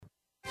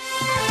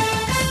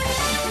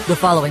The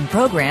following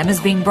program is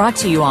being brought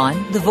to you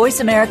on the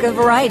Voice America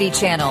Variety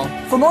Channel.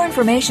 For more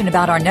information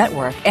about our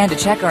network and to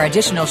check our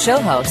additional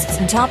show hosts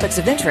and topics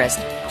of interest,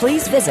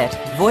 please visit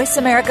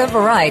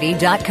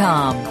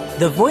voiceamericavariety.com.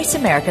 The Voice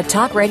America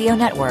Talk Radio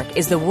Network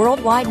is the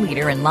worldwide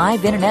leader in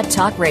live Internet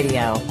talk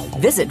radio.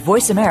 Visit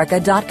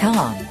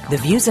voiceamerica.com. The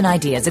views and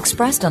ideas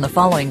expressed on the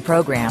following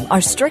program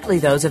are strictly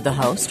those of the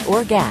host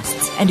or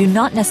guests and do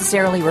not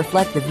necessarily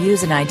reflect the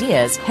views and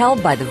ideas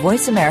held by the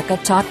Voice America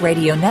Talk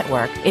Radio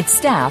Network, its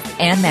staff,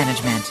 and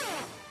management.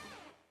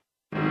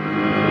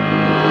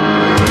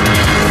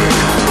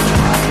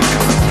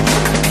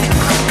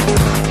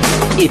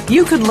 If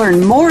you could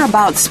learn more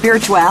about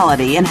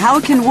spirituality and how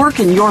it can work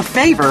in your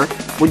favor,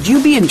 would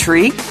you be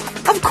intrigued?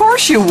 Of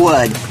course you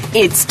would.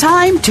 It's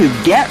time to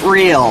get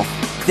real.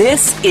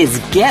 This is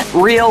Get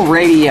Real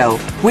Radio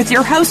with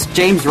your host,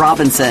 James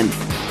Robinson.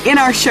 In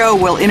our show,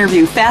 we'll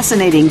interview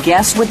fascinating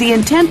guests with the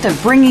intent of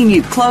bringing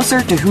you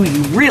closer to who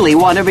you really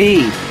want to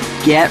be.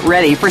 Get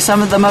ready for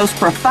some of the most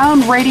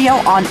profound radio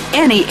on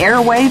any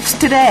airwaves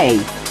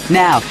today.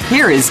 Now,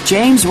 here is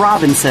James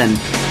Robinson.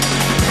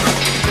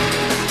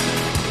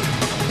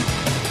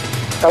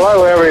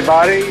 Hello,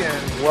 everybody,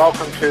 and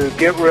welcome to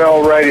Get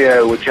Real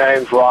Radio with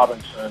James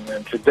Robinson.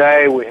 And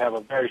today we have a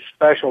very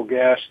special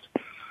guest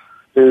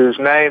whose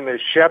name is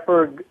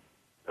Shepherd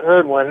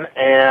Hoodwin,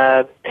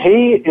 and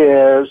he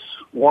is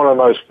one of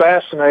the most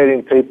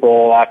fascinating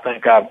people I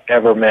think I've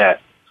ever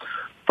met.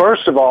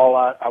 First of all,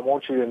 I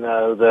want you to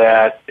know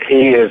that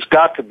he has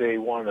got to be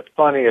one of the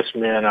funniest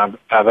men I've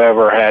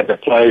ever had the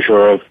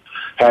pleasure of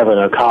having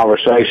a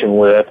conversation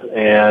with.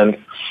 And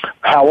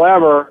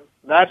however,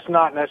 that's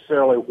not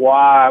necessarily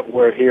why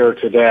we're here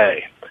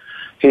today.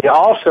 He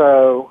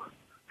also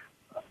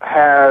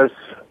has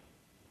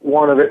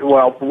one of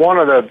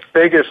the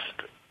biggest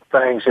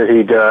things that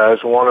he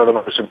does, one of the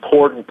most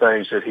important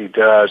things that he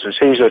does is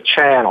he's a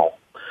channel.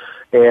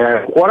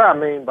 And what I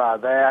mean by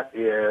that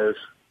is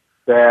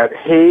that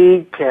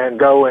he can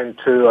go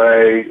into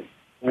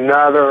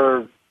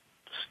another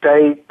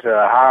state,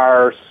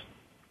 higher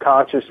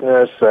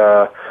consciousness,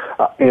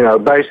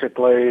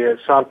 basically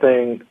it's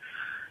something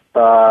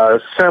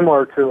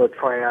similar to a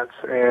trance,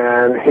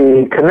 and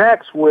he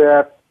connects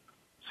with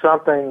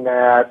something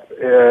that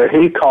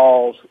he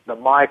calls the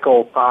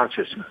Michael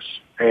consciousness.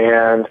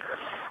 And,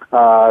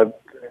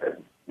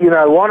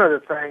 one of the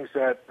things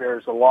that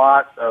there's a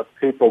lot of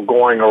people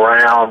going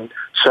around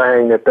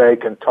saying that they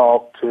can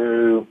talk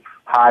to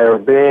higher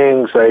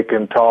beings, they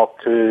can talk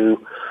to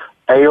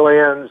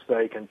aliens,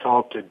 they can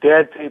talk to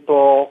dead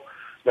people,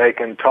 they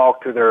can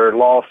talk to their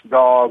lost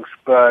dogs.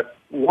 But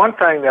one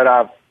thing that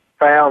I've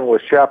found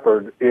with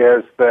Shepherd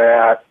is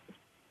that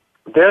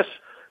this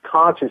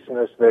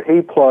consciousness that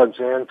he plugs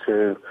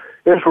into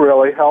is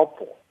really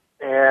helpful.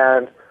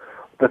 And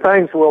the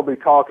things we'll be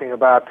talking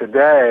about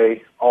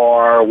today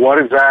are what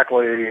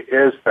exactly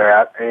is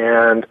that,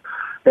 and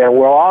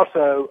we'll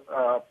also,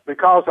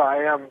 because I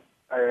am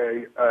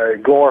a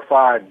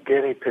glorified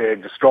guinea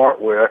pig to start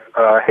with,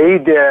 he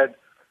did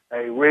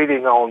a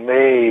reading on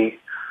me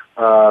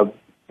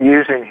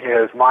using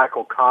his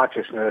Michael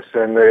consciousness,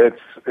 and it's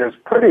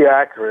pretty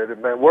accurate.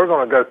 And we're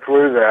going to go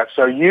through that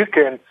so you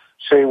can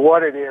see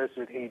what it is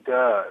that he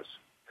does.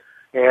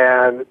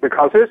 And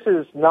because this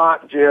is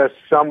not just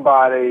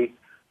somebody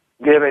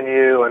giving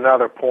you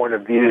another point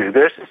of view,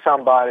 this is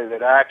somebody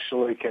that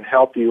actually can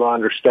help you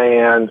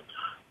understand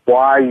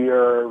why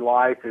your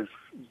life is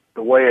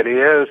the way it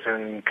is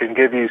and can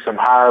give you some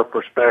higher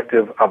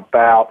perspective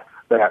about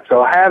that.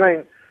 So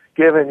having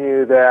given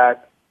you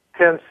that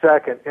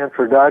 10-second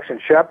introduction,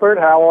 Shepherd,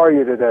 how are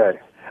you today?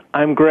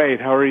 I'm great.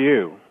 How are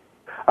you?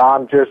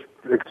 I'm just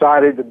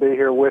excited to be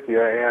here with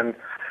you. And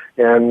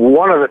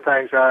one of the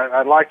things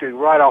I'd like to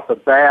right off the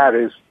bat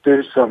is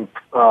do some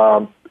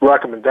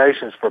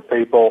recommendations for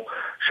people.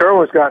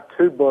 Sherwin's got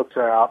 2 books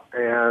out,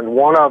 and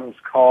one of them's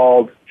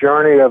called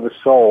Journey of the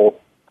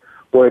Soul,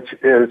 which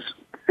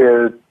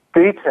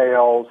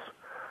details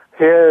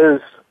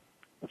his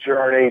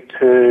journey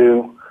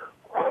to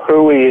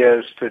who he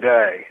is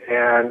today.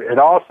 And it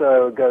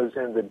also goes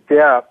into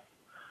depth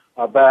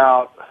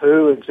about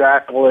who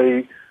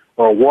exactly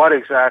or what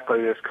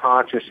exactly this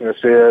consciousness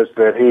is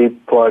that he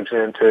plugs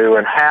into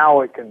and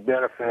how it can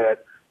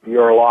benefit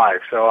your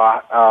life. So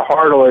I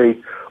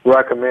heartily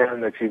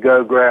recommend that you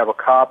go grab a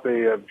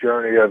copy of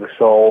Journey of the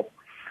Soul.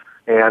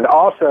 And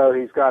also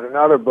he's got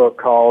another book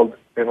called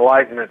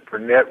Enlightenment for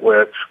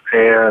Nitwits.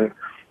 And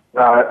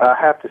I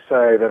have to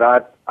say that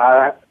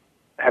I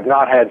have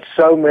not had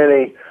so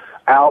many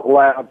out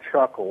loud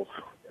chuckles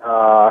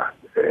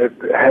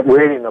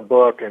reading a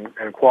book in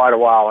quite a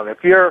while. And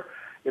if you're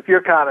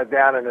kind of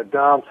down in the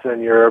dumps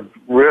and you're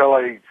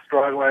really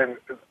struggling,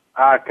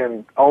 I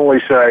can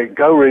only say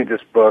go read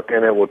this book,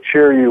 and it will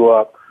cheer you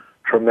up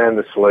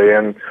tremendously.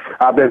 And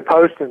I've been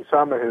posting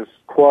some of his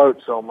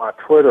quotes on my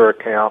Twitter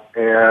account,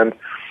 and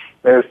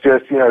it's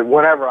just,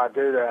 whenever I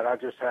do that, I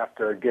just have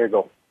to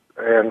giggle.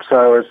 And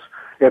so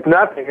if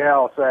nothing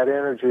else, that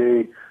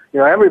energy,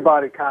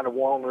 everybody kind of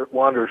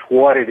wonders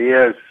what it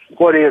is.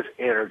 What is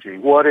energy?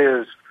 What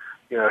is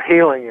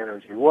healing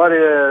energy? What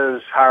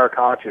is higher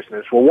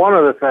consciousness? Well, one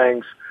of the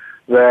things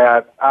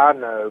that I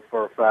know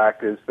for a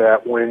fact is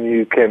that when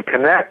you can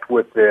connect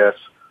with this,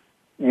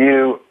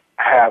 you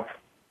have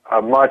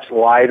a much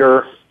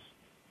lighter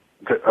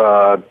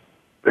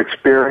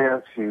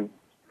experience.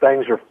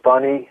 Things are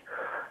funny.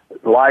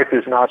 Life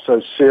is not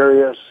so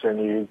serious, and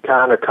you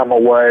kind of come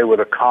away with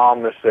a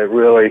calmness that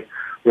really,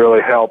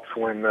 really helps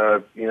when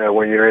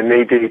when you're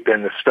knee deep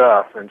in the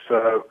stuff. And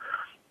so,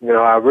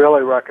 I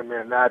really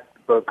recommend that,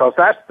 because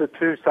that's the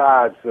two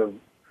sides of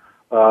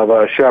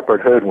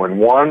Shepherd Hoodwin.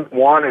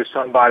 One is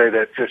somebody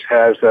that just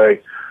has a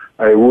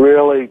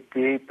really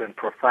deep and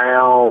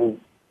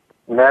profound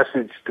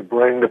message to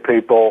bring to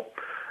people,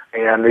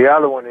 and the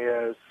other one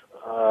is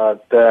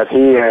that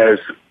he has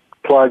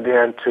plugged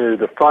into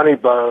the funny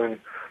bone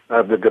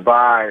of the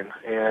divine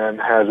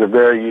and has a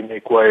very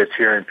unique way of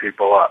cheering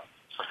people up.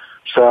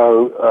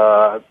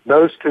 So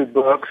those two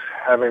books,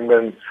 having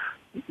been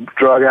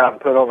drug out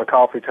and put on the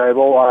coffee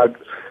table,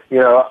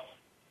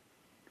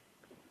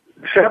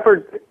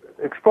 Shepherd,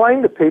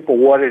 explain to people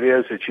what it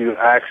is that you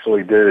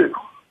actually do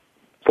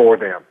for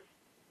them.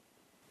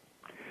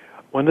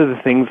 One of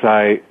the things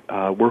I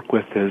work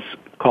with is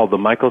called the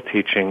Michael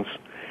Teachings,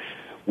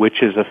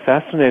 which is a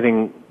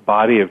fascinating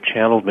body of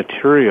channeled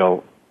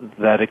material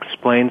that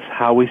explains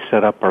how we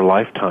set up our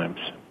lifetimes.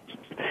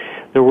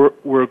 There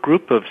were a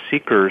group of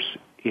seekers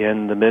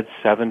in the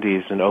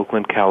mid-'70s in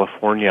Oakland,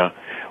 California,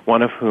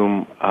 one of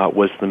whom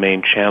was the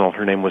main channel.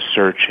 Her name was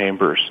Sarah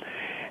Chambers.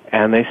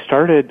 And they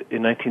started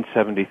in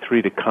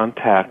 1973 to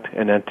contact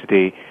an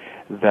entity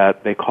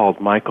that they called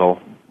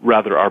Michael,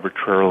 rather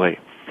arbitrarily,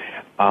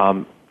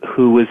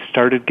 who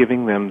started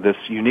giving them this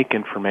unique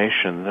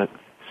information, that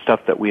stuff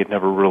that we had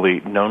never really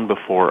known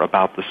before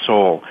about the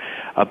soul,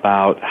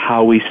 about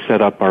how we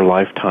set up our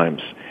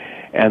lifetimes.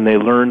 And they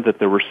learned that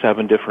there were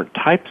 7 different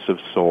types of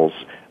souls,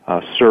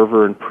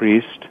 server and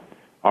priest,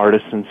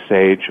 artist and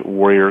sage,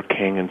 warrior,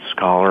 king, and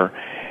scholar,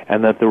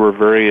 and that there were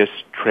various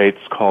traits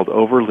called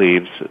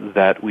overleaves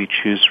that we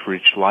choose for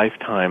each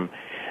lifetime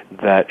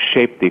that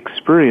shape the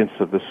experience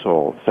of the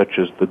soul, such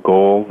as the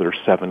goal. There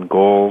are 7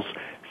 goals,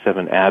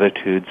 7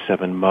 attitudes,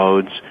 7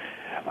 modes.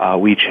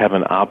 We each have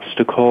an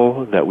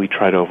obstacle that we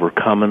try to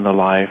overcome in the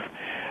life.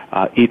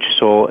 Each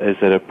soul is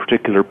at a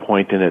particular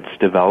point in its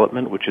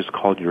development, which is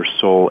called your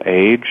soul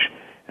age,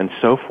 and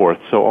so forth.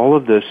 So all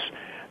of this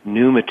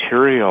new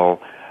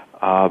material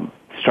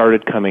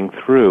started coming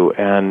through,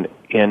 and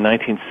in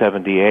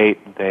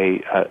 1978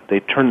 they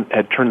had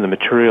turned the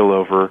material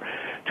over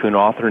to an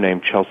author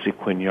named Chelsea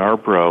Quinn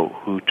Yarbrough,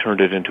 who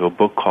turned it into a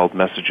book called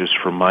Messages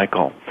from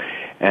Michael,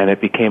 and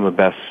it became a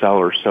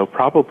bestseller. So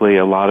probably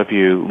a lot of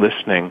you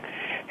listening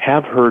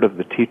have heard of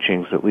the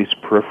teachings, at least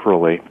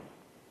peripherally.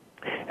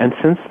 And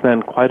since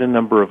then, quite a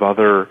number of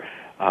other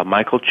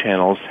Michael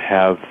channels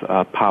have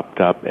popped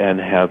up and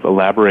have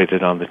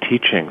elaborated on the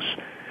teachings.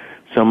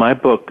 So my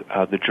book,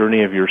 The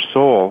Journey of Your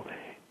Soul,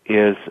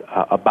 is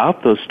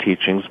about those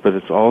teachings, but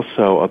it's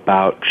also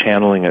about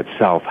channeling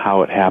itself,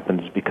 how it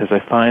happens, because I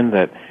find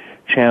that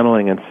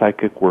channeling and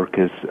psychic work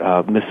is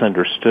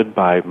misunderstood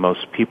by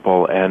most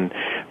people and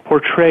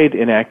portrayed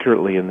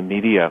inaccurately in the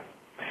media.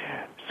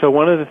 So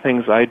one of the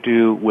things I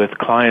do with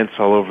clients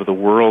all over the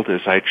world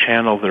is I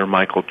channel their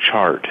Michael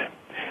chart,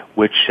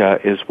 which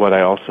is what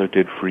I also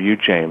did for you,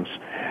 James.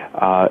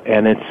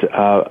 And it's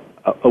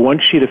a one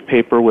sheet of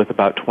paper with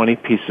about 20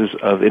 pieces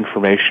of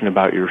information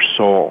about your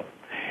soul.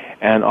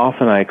 And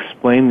often I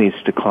explain these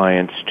to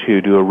clients to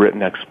do a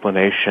written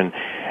explanation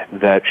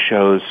that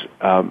shows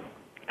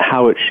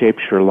how it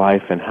shapes your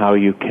life and how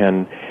you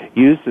can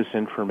use this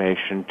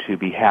information to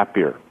be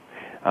happier.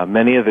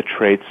 Many of the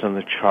traits on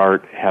the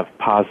chart have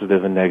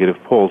positive and negative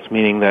poles,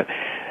 meaning that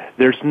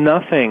there's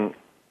nothing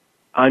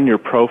on your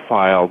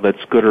profile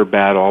that's good or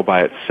bad all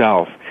by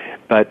itself.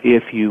 But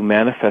if you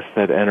manifest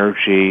that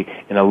energy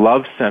in a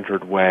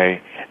love-centered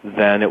way,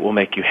 then it will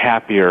make you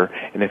happier.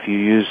 And if you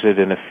use it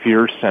in a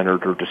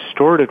fear-centered or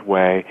distorted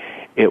way,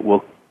 it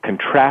will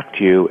contract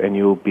you and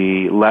you'll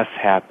be less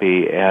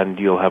happy and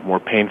you'll have more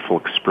painful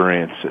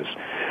experiences.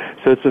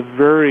 So it's a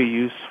very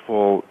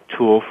useful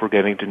tool for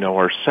getting to know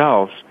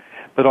ourselves,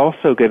 but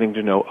also getting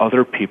to know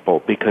other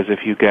people, because if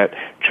you get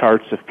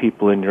charts of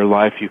people in your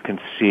life, you can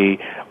see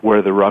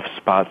where the rough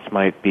spots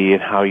might be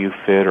and how you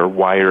fit or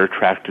why you're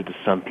attracted to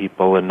some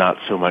people and not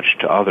so much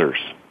to others.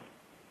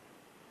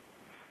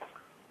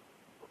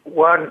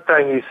 One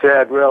thing you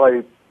said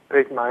really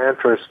piqued my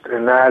interest,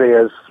 and that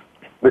is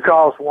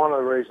because one of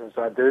the reasons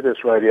I do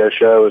this radio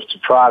show is to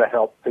try to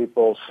help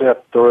people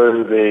sift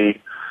through the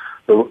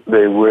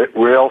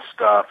real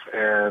stuff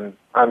and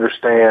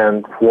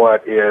understand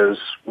what is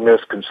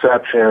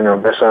misconception or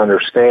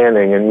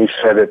misunderstanding. And you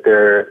said that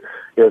there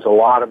is a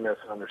lot of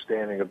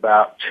misunderstanding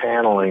about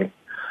channeling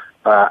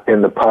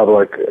in the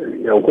public.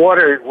 What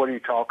are you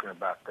talking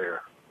about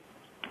there?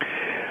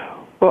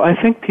 Well,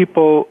 I think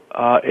people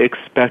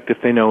expect,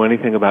 if they know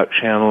anything about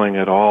channeling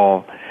at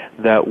all,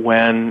 that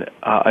when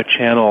a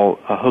channel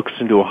hooks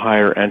into a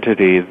higher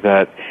entity,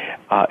 that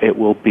it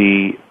will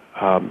be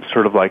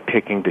sort of like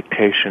taking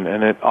dictation,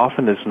 and it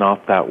often is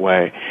not that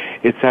way.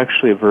 It's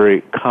actually a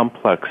very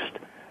complex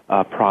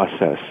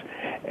process.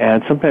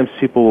 And sometimes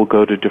people will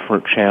go to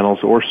different channels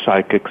or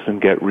psychics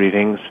and get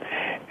readings,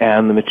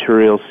 and the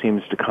material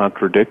seems to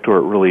contradict, or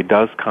it really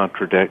does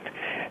contradict,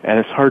 and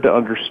it's hard to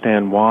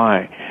understand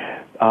why.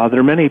 There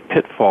are many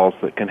pitfalls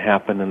that can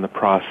happen in the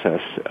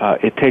process.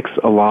 It takes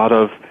a lot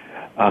of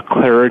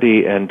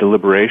clarity and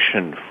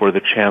deliberation for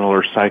the channel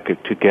or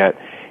psychic to get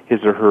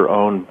his or her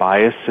own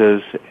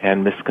biases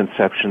and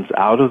misconceptions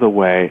out of the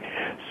way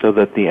so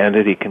that the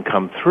entity can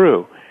come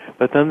through.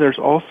 But then there's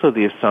also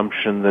the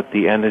assumption that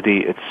the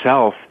entity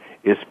itself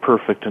is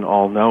perfect and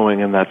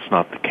all-knowing, and that's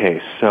not the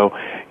case. So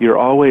you're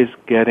always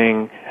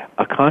getting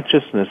a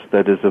consciousness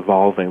that is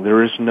evolving.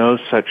 There is no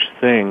such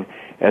thing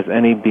as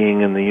any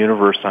being in the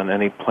universe on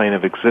any plane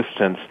of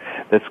existence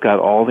that's got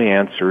all the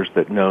answers,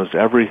 that knows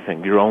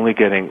everything. You're only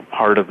getting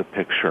part of the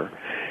picture.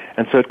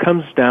 And so it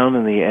comes down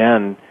in the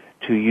end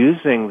to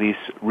using these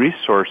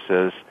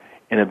resources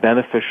in a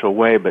beneficial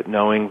way, but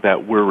knowing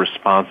that we're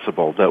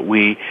responsible, that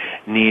we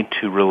need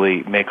to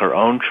really make our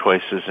own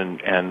choices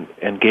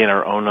and gain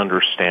our own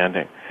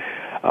understanding.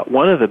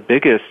 One of the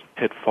biggest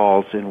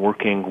pitfalls in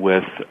working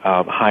with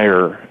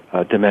higher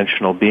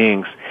dimensional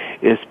beings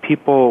is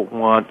people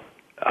want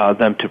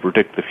them to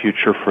predict the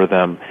future for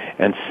them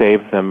and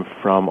save them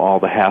from all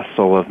the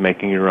hassle of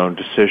making your own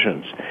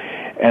decisions.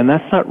 And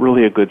that's not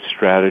really a good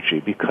strategy,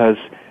 because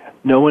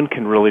no one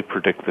can really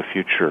predict the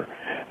future.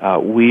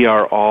 We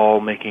are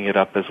all making it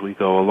up as we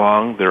go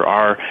along. There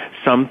are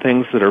some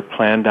things that are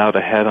planned out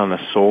ahead on a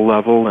soul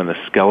level in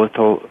a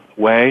skeletal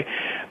way,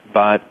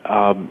 but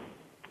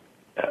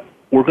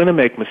we're going to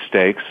make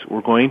mistakes.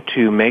 We're going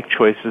to make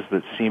choices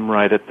that seem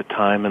right at the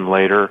time, and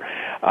later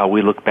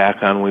we look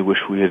back on, we wish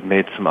we had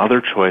made some other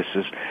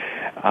choices.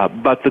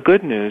 But the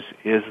good news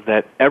is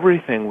that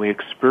everything we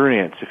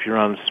experience, if you're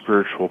on the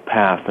spiritual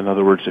path, in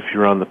other words, if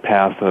you're on the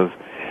path of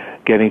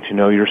getting to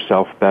know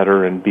yourself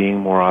better and being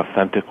more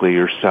authentically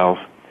yourself,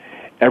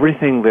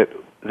 everything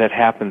that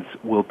happens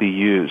will be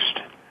used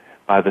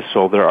by the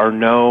soul. There are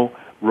no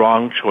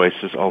wrong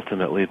choices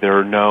ultimately. There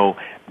are no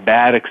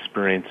bad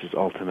experiences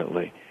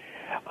ultimately.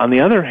 On the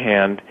other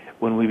hand,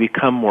 when we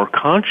become more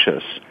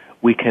conscious,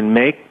 we can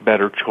make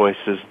better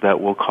choices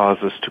that will cause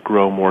us to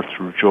grow more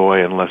through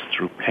joy and less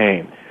through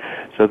pain.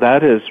 So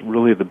that is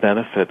really the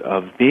benefit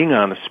of being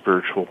on a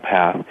spiritual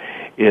path,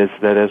 is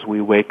that as we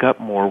wake up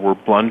more, we're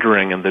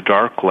blundering in the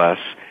dark less,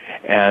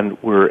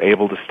 and we're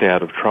able to stay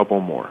out of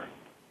trouble more.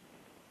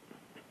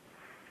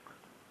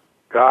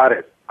 Got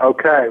it.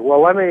 Okay.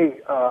 Well, let me,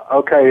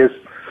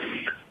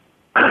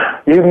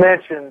 you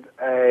mentioned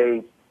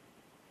a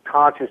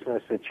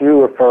consciousness that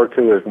you refer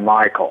to as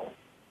Michael.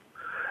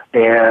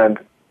 And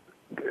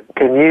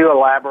can you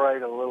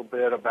elaborate a little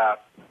bit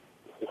about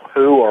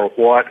who or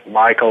what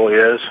Michael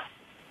is?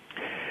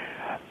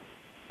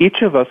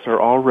 Each of us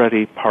are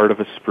already part of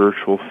a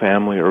spiritual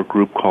family or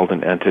group called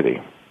an entity.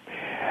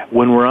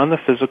 When we're on the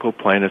physical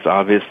plane, as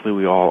obviously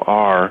we all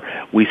are,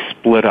 we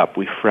split up,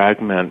 we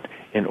fragment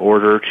in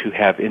order to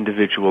have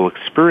individual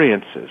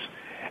experiences.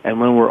 And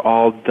when we're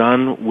all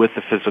done with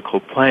the physical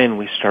plane,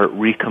 we start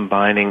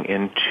recombining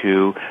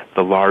into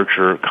the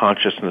larger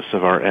consciousness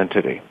of our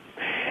entity.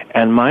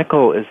 And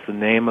Michael is the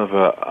name of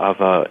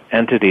a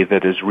entity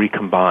that is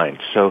recombined.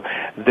 So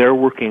they're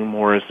working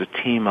more as a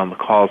team on the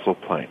causal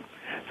plane.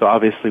 So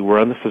obviously we're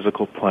on the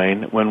physical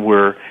plane. When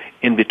we're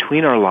in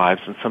between our lives,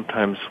 and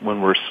sometimes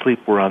when we're asleep,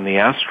 we're on the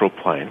astral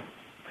plane.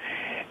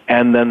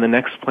 And then the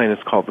next plane is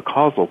called the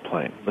causal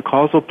plane. The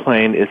causal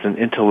plane is an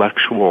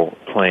intellectual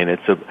plane.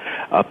 It's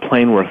a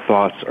plane where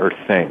thoughts are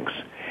things.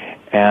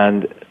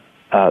 And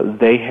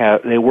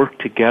they work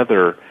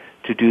together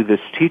to do this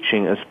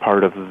teaching as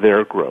part of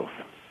their growth.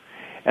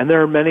 And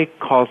there are many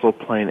causal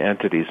plane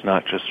entities,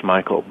 not just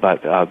Michael,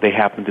 but they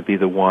happen to be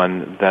the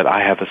one that I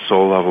have a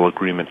soul-level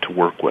agreement to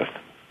work with.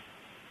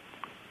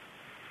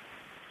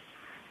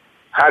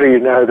 How do you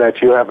know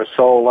that you have a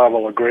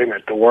soul-level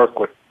agreement to work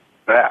with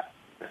that?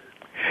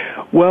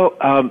 Well,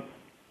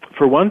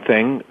 for one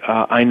thing,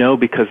 I know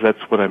because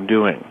that's what I'm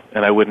doing,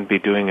 and I wouldn't be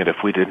doing it if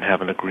we didn't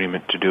have an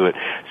agreement to do it.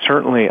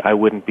 Certainly, I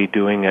wouldn't be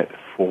doing it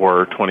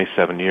for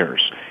 27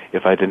 years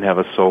if I didn't have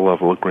a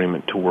soul-level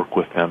agreement to work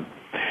with them.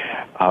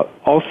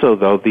 Also,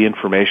 though, the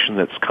information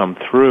that's come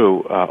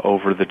through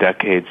over the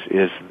decades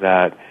is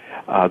that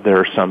there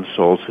are some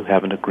souls who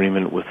have an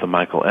agreement with the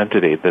Michael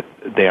entity, that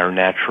they are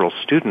natural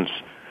students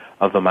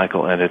of the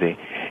Michael entity.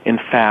 In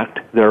fact,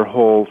 there are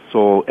whole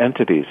soul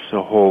entities,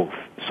 so whole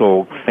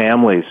soul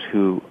families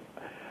who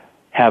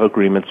have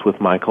agreements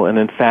with Michael. And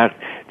in fact,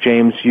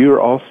 James,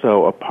 you're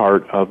also a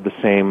part of the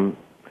same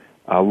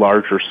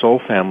larger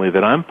soul family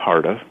that I'm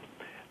part of,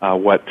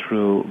 what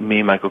through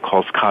me Michael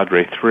calls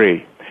Cadre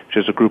 3, which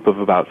is a group of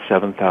about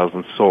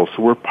 7,000 souls.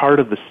 So we're part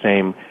of the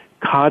same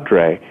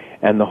cadre,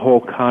 and the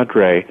whole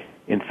cadre,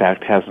 in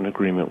fact, has an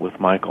agreement with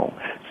Michael.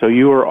 So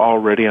you are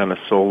already on a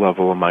soul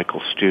level a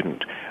Michael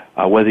student.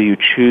 Whether you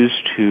choose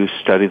to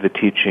study the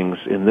teachings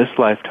in this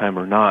lifetime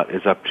or not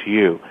is up to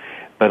you.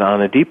 But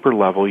on a deeper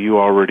level, you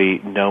already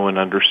know and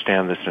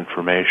understand this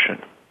information.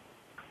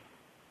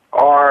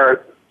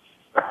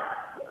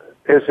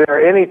 Is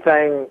there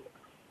anything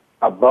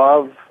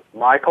above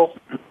Michael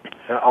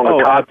on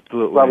the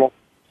absolutely. level?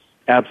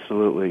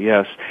 Absolutely,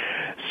 yes.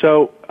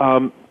 So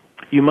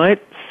you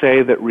might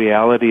say that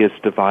reality is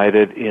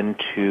divided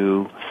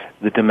into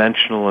the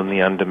dimensional and the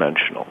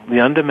undimensional. The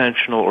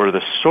undimensional, or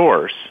the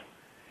source,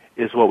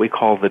 is what we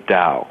call the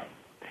Tao.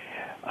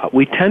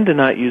 We tend to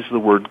not use the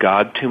word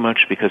God too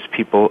much because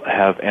people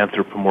have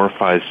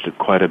anthropomorphized it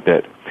quite a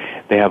bit.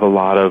 They have a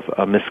lot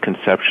of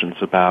misconceptions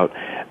about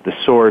the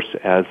source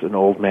as an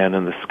old man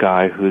in the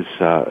sky who's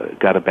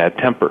got a bad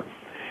temper,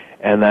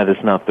 and that is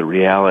not the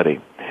reality.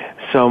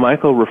 So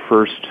Michael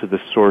refers to the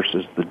source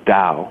as the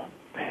Tao,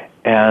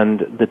 and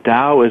the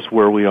Tao is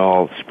where we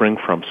all spring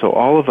from. So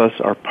all of us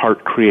are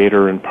part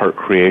creator and part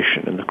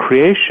creation. And the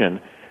creation,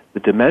 the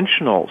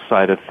dimensional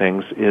side of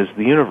things, is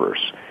the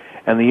universe.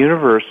 And the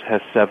universe has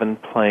 7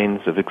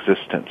 planes of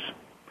existence.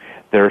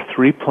 There are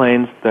 3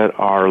 planes that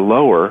are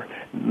lower,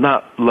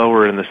 not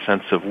lower in the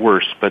sense of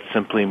worse, but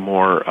simply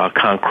more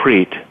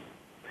concrete,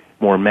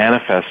 more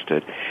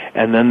manifested.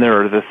 And then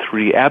there are the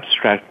 3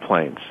 abstract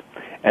planes.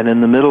 And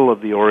in the middle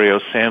of the Oreo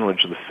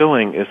sandwich, the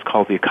filling is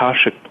called the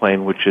Akashic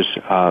plane, which is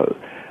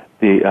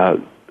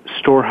the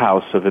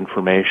storehouse of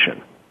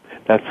information.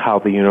 That's how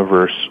the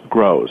universe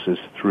grows, is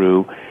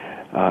through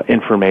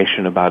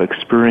information about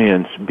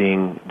experience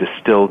being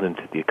distilled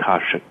into the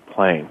Akashic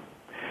plane.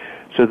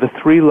 So the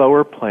 3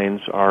 lower planes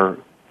are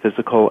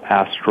physical,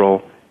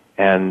 astral,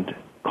 and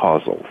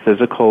causal.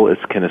 Physical is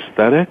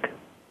kinesthetic,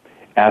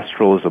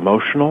 astral is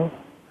emotional,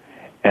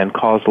 and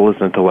causal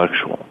is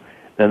intellectual.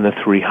 Then the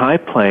 3 high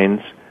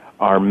planes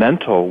are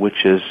mental,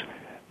 which is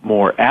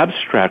more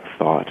abstract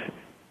thought.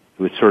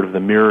 It's sort of the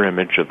mirror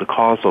image of the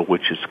causal,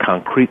 which is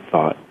concrete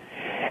thought.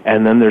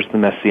 And then there's the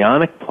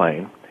messianic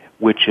plane,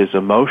 which is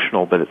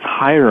emotional, but it's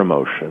higher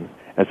emotion,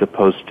 as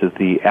opposed to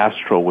the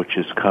astral, which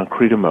is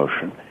concrete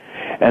emotion.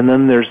 And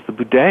then there's the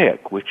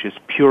Buddhaic, which is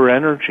pure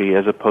energy,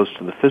 as opposed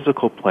to the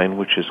physical plane,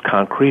 which is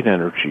concrete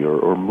energy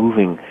or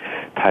moving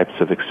types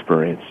of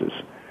experiences.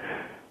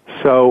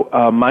 So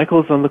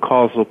Michael's on the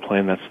causal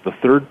plane, that's the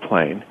 3rd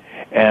plane,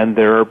 and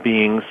there are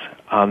beings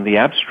on the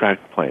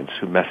abstract planes,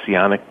 who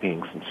messianic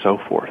beings and so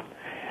forth.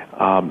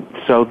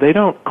 So they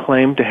don't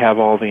claim to have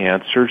all the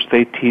answers.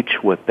 They teach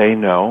what they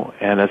know,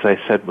 and as I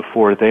said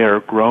before, they are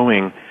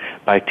growing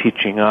by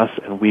teaching us,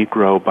 and we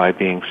grow by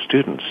being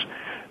students.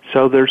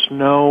 So there's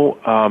no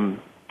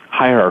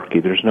hierarchy.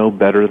 There's no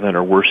better than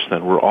or worse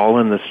than. We're all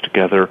in this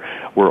together.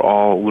 We're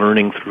all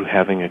learning through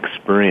having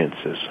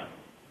experiences.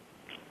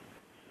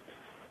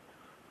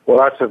 Well,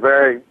 that's a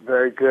very,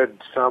 very good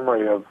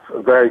summary of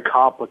a very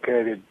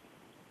complicated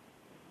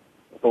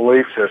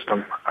belief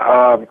system.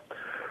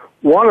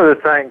 One of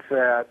the things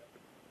that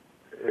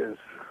is,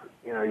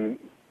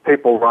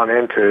 people run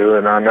into,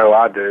 and I know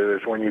I do,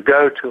 is when you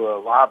go to a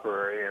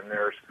library and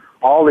there's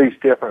all these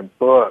different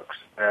books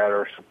that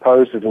are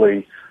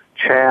supposedly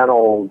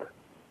channeled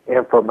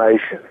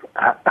information.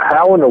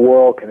 How in the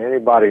world can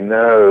anybody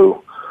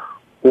know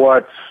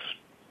what's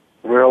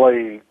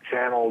really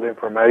channeled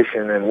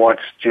information and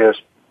what's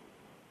just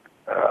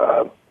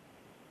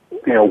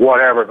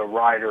whatever the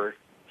writer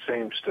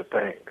seems to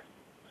think?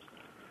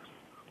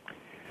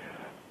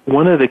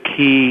 One of the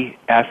key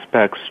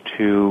aspects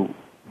to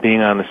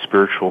being on a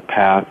spiritual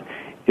path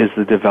is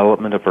the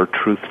development of our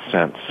truth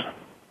sense.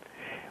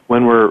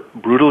 When we're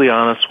brutally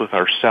honest with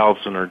ourselves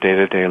in our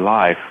day-to-day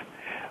life,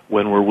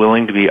 when we're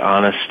willing to be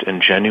honest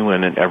and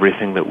genuine in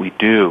everything that we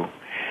do,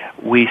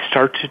 we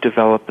start to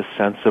develop a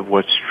sense of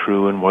what's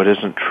true and what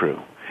isn't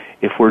true.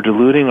 If we're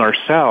deluding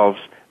ourselves,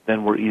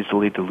 then we're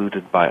easily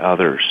deluded by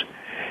others.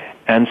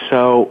 And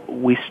so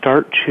we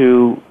start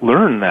to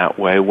learn that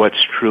way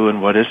what's true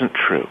and what isn't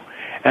true.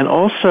 And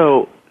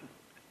also,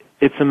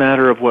 it's a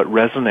matter of what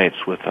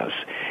resonates with us.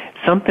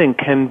 Something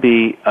can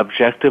be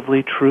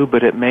objectively true,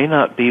 but it may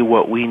not be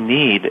what we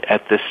need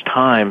at this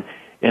time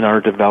in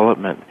our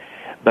development.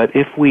 But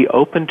if we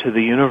open to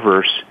the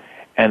universe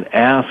and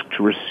ask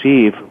to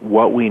receive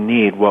what we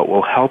need, what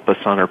will help us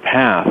on our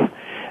path,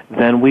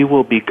 then we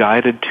will be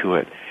guided to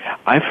it.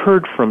 I've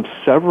heard from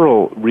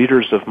several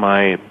readers of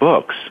my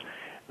books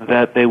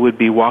that they would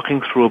be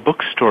walking through a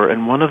bookstore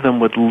and one of them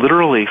would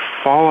literally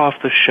fall off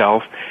the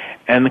shelf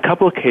and in a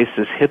couple of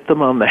cases hit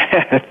them on the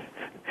head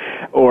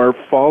or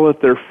fall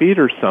at their feet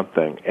or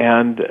something.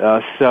 And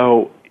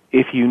so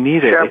if you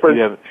need it, Shepherd, if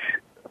you have...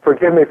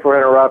 Forgive me for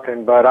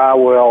interrupting, but I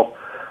will.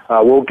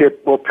 We'll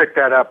pick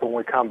that up when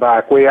we come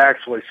back. We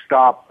actually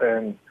stop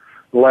and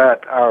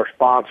let our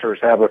sponsors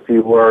have a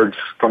few words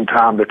from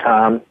time to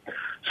time.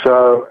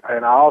 So,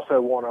 and I also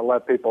want to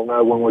let people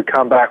know when we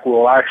come back,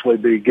 we'll actually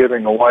be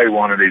giving away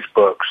one of these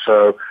books.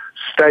 So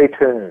stay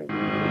tuned.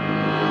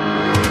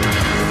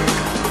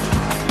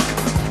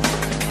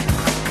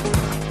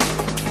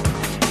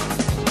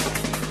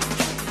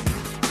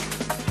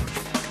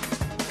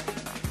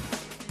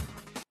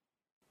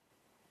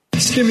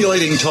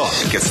 Stimulating talk.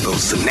 It gets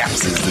those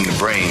synapses in the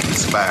brain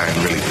firing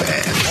really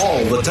fast.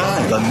 All the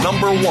time. The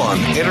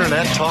 #1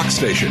 Internet talk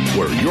station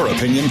where your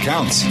opinion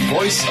counts.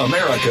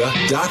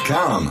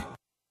 VoiceAmerica.com.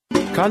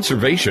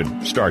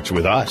 Conservation starts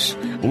with us.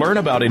 Learn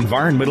about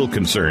environmental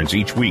concerns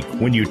each week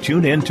when you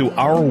tune in to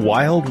Our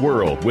Wild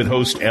World with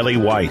host Ellie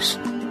Weiss.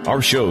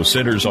 Our show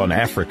centers on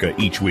Africa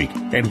each week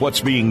and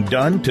what's being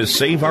done to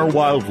save our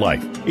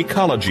wildlife,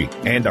 ecology,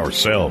 and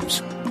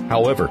ourselves.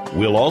 However,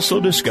 we'll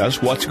also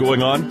discuss what's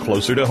going on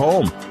closer to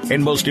home.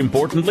 And most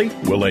importantly,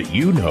 we'll let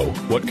you know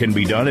what can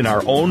be done in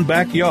our own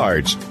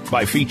backyards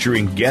by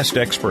featuring guest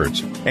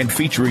experts and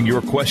featuring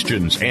your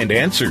questions and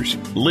answers.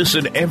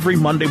 Listen every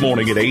Monday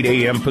morning at 8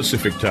 a.m.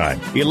 Pacific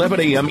Time, 11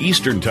 a.m.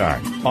 Eastern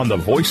Time on the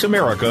Voice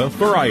America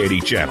Variety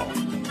Channel.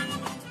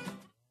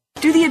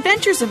 Do the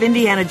adventures of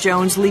Indiana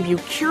Jones leave you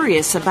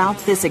curious about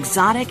this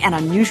exotic and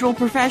unusual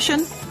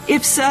profession?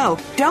 If so,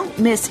 don't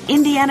miss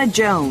Indiana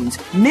Jones,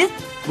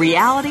 Myth,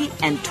 Reality,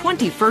 and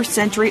 21st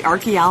Century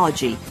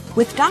Archaeology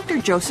with Dr.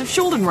 Joseph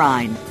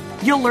Schuldenrein.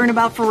 You'll learn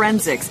about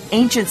forensics,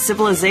 ancient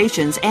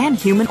civilizations, and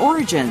human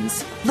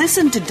origins.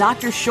 Listen to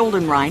Dr.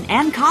 Schuldenrein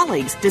and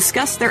colleagues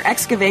discuss their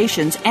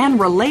excavations and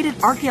related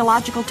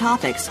archaeological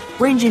topics,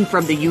 ranging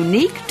from the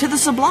unique to the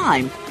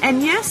sublime,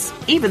 and yes,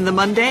 even the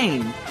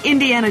mundane.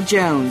 Indiana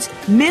Jones,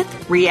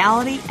 Myth,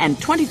 Reality, and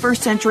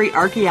 21st Century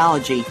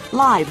Archaeology,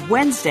 live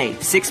Wednesday,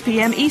 6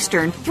 p.m.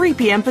 Eastern, 3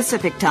 p.m.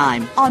 Pacific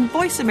Time on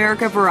Voice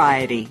America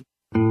Variety.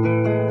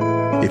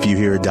 If you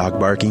hear a dog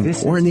barking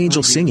or an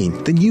angel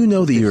singing, then you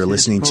know that you are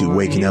listening to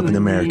Waking Up in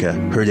America.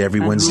 Heard every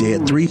Wednesday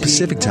at 3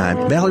 Pacific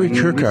Time, Valerie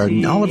Kirkard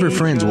and all of her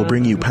friends will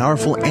bring you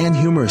powerful and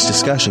humorous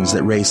discussions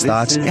that raise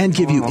thoughts and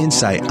give you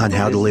insight on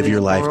how to live your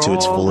life to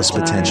its fullest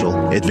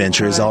potential.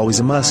 Adventure is always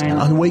a must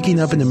on Waking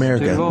Up in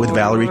America with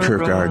Valerie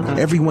Kirkard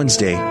every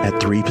Wednesday at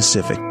 3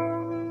 Pacific.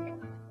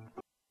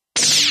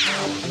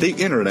 The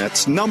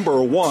Internet's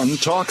 #1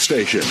 talk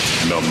station.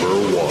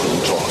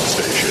 #1 talk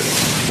station.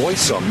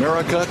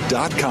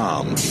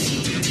 VoiceAmerica.com.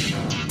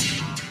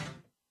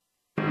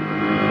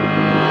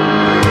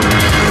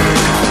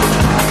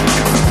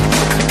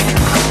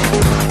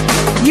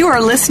 You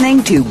are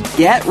listening to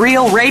Get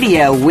Real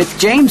Radio with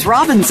James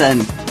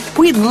Robinson.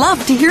 We'd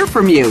love to hear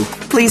from you.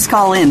 Please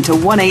call in to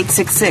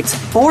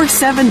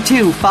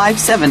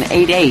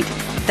 1-866-472-5788.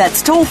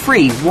 That's toll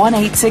free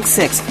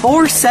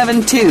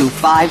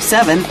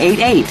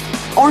 1-866-472-5788.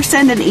 Or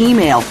send an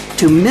email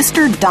to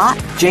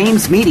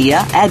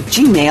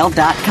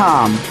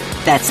mr.jamesmedia@gmail.com.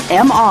 That's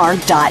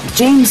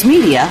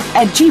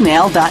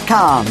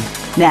mr.jamesmedia@gmail.com.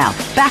 Now,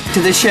 back to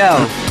the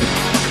show.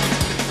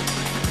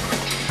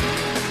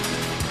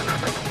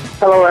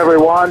 Hello,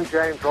 everyone.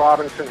 James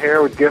Robinson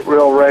here with Get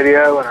Real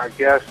Radio, and our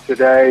guest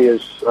today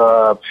is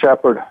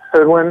Shepherd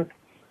Hoodwin,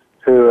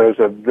 who is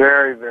a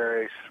very,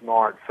 very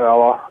smart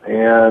fella,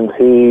 and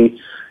he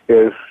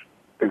is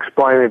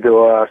explaining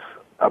to us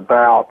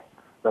about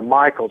the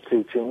Michael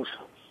teachings.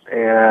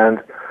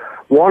 And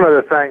one of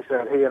the things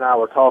that he and I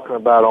were talking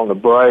about on the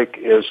break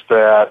is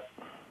that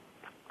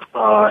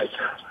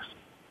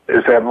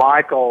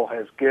Michael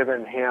has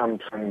given him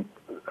some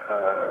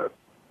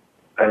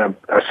a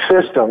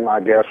system, I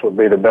guess would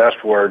be the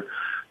best word,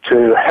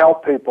 to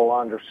help people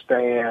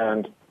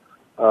understand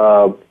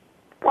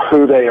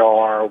who they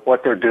are,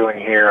 what they're doing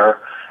here,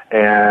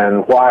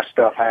 and why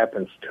stuff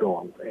happens to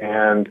them.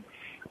 And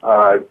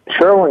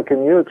Sherwin,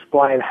 can you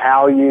explain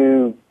how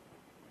you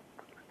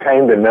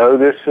came to know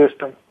this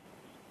system?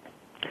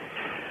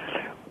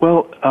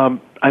 Well,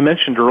 I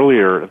mentioned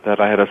earlier that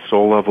I had a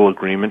soul-level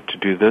agreement to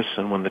do this,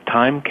 and when the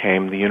time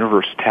came, the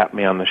universe tapped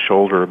me on the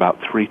shoulder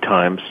about 3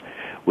 times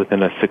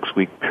within a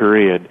 6-week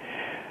period.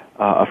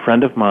 A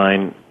friend of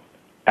mine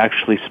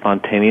actually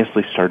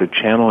spontaneously started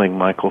channeling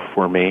Michael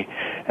for me,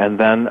 and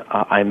then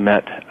I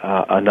met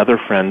another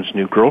friend's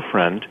new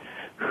girlfriend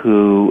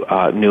who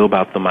knew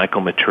about the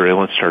Michael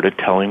material and started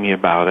telling me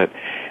about it.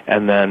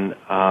 And then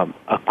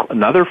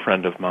another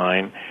friend of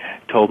mine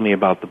told me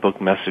about the book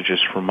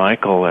Messages from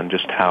Michael and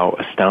just how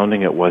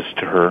astounding it was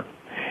to her.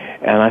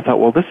 And I thought,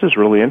 well, this is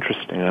really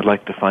interesting. I'd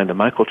like to find a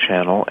Michael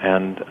channel.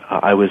 And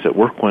I was at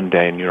work one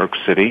day in New York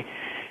City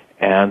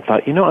and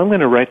thought, I'm going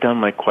to write down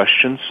my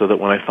questions so that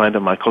when I find a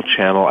Michael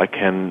channel, I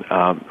can,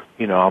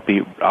 I'll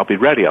be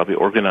ready. I'll be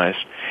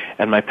organized.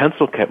 And my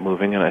pencil kept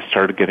moving, and I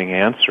started getting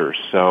answers.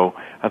 So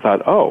I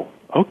thought, oh,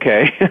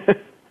 okay.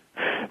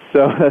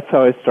 So that's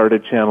how I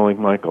started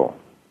channeling Michael.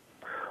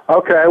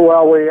 Okay,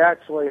 well, we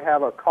actually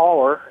have a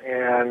caller,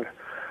 and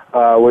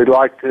we'd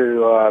like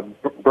to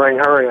bring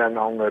her in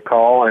on the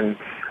call. And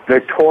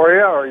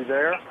Victoria, are you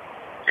there?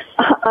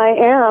 I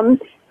am.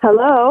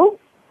 Hello.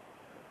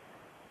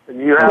 And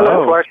you have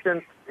a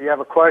question? You have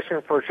a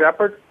question for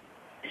Shepherd?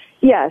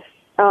 Yes.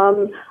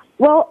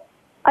 Well,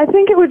 I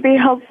think it would be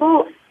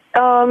helpful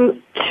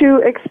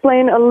to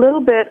explain a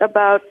little bit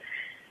about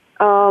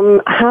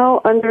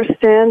how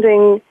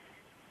understanding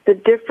the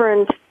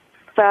different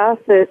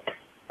facets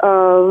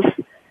of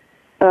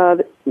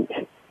the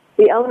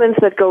elements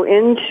that go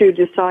into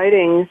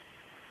deciding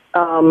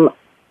the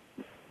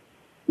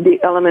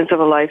elements of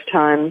a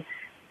lifetime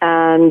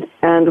and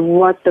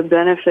what the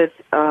benefits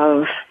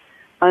of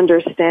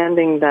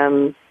understanding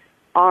them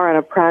are on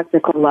a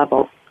practical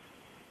level.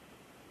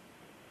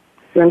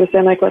 Do you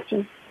understand my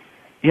question?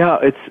 Yeah,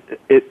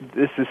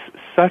 this is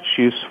such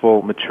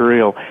useful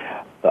material.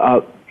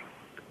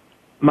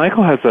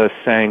 Michael has a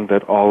saying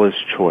that all is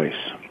choice,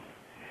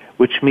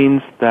 which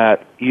means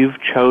that you've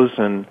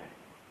chosen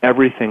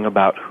everything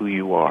about who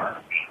you are.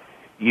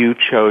 You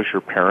chose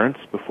your parents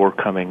before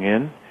coming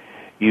in.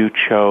 You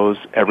chose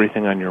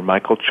everything on your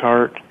Michael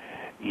chart.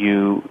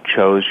 You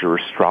chose your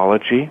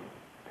astrology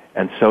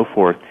and so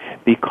forth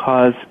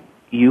because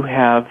you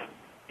have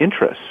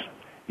interests.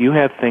 You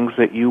have things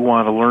that you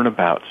want to learn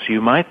about. So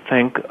you might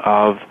think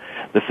of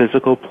the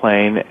physical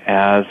plane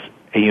as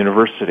a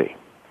university.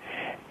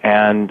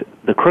 And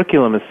the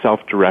curriculum is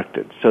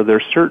self-directed. So there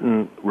are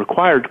certain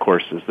required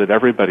courses that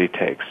everybody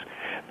takes,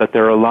 but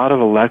there are a lot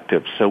of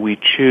electives, so we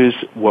choose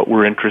what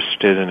we're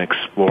interested in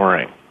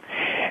exploring.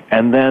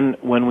 And then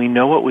when we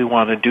know what we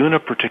want to do in a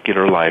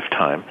particular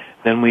lifetime,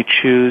 then we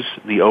choose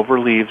the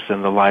overleaves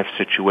and the life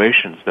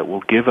situations that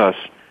will give us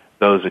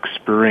those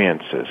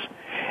experiences.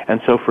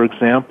 And so, for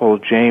example,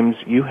 James,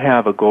 you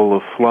have a goal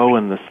of flow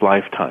in this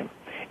lifetime.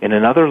 In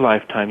another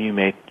lifetime, you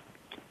may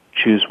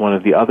choose one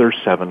of the other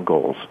 7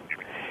 goals.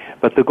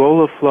 But the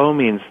goal of flow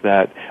means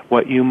that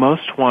what you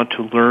most want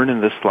to learn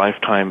in this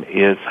lifetime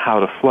is how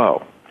to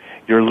flow.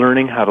 You're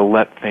learning how to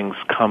let things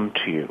come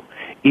to you.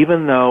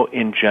 Even though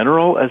in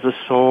general as a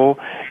soul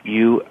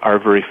you are a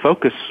very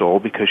focused soul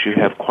because you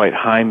have quite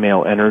high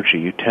male energy,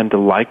 you tend to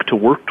like to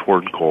work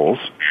toward goals,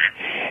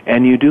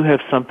 and you do have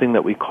something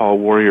that we call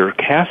warrior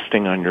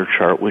casting on your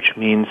chart, which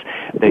means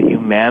that you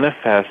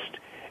manifest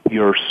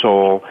your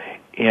soul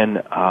in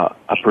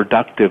a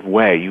productive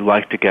way. You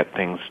like to get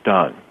things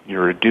done.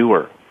 You're a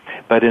doer.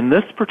 But in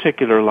this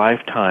particular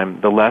lifetime,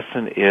 the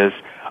lesson is,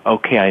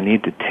 okay, I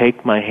need to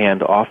take my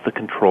hand off the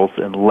controls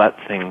and let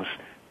things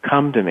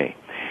come to me.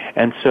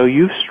 And so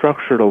you've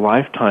structured a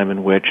lifetime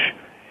in which,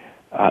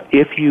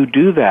 if you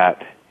do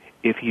that,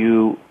 if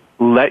you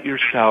let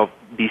yourself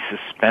be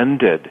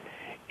suspended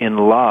in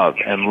love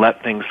and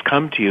let things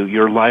come to you,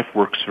 your life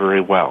works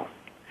very well.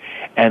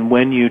 And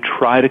when you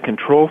try to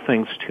control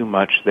things too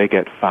much, they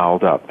get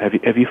fouled up.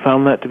 Have you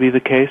found that to be the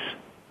case?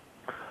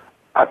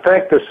 I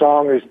think the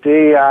song is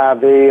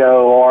D-I-V-O-R-C-E.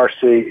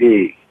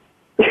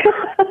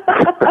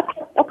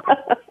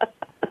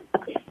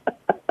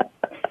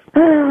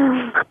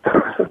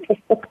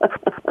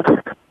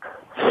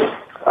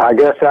 I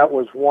guess that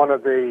was one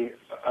of the,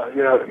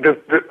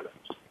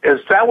 is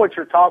that what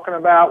you're talking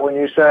about when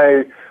you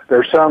say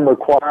there's some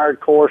required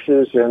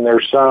courses and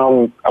there's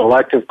some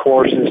elective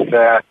courses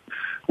that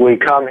we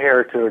come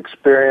here to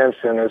experience,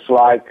 and it's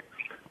like,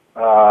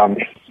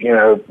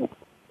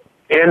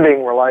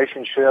 ending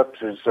relationships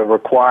is a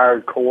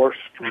required course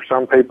for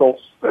some people,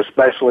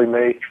 especially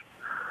me?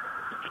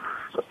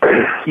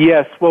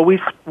 Yes, well,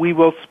 we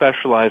will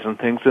specialize in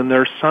things, and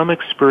there are some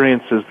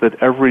experiences that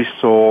every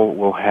soul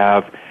will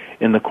have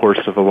in the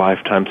course of a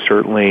lifetime,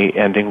 certainly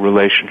ending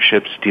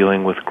relationships,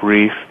 dealing with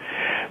grief.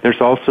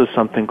 There's also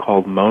something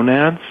called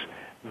monads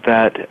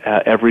that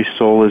every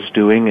soul is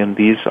doing, and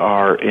these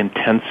are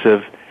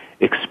intensive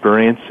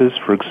experiences.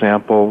 For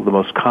example, the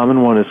most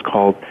common one is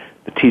called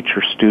the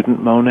teacher-student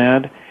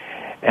monad,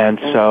 and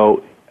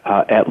so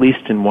at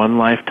least in one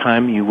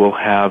lifetime you will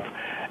have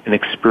an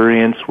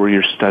experience where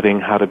you're studying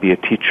how to be a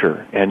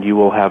teacher, and you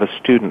will have a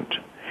student,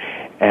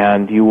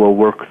 and you will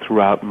work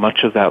throughout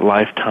much of that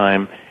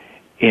lifetime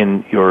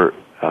in your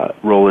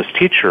role as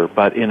teacher.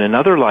 But in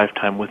another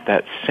lifetime with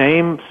that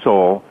same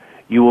soul,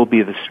 you will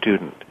be the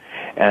student,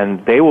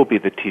 and they will be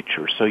the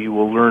teacher. So you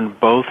will learn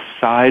both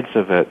sides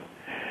of it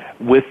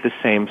with the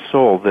same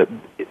soul. That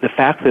the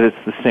fact that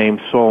it's the same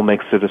soul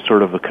makes it a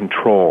sort of a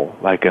control,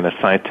 like in a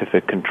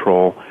scientific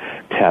control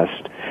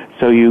test.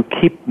 So you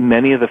keep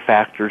many of the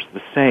factors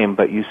the same,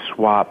 but you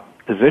swap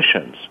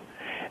positions.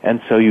 And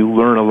so you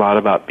learn a lot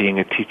about being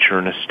a teacher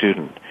and a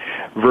student.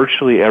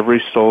 Virtually every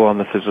soul on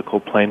the physical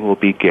plane will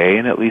be gay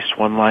in at least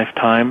one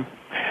lifetime.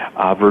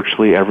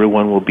 Virtually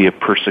everyone will be a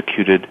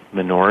persecuted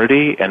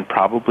minority, and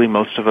probably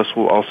most of us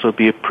will also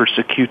be a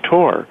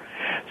persecutor.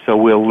 So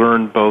we'll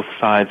learn both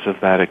sides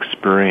of that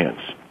experience.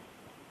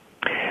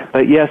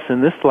 But yes,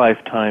 in this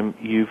lifetime,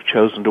 you've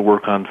chosen to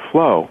work on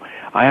flow.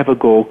 I have a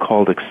goal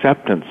called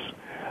acceptance,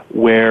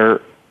 where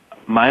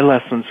my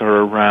lessons are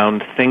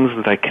around things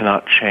that I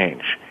cannot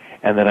change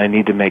and that I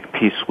need to make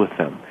peace with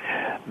them.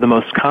 The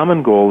most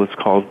common goal is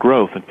called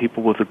growth, and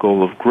people with a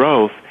goal of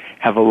growth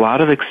have a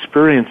lot of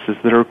experiences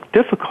that are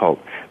difficult,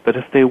 but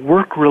if they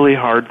work really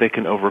hard, they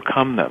can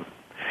overcome them.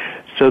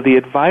 So the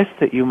advice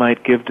that you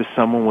might give to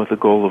someone with a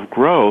goal of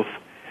growth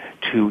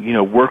to,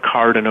 work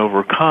hard and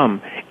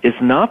overcome is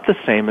not the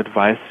same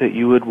advice that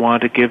you would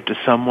want to give to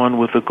someone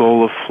with a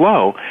goal of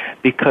flow,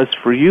 because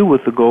for you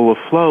with the goal of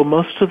flow,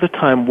 most of the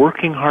time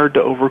working hard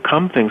to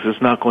overcome things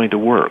is not going to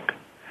work.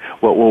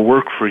 What will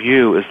work for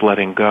you is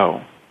letting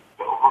go.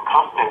 To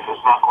overcome things is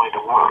not going to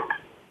work.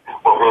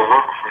 What will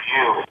work for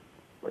you is...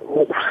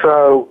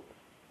 So,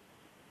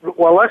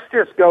 let's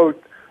just go...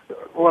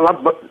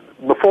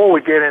 before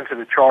we get into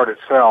the chart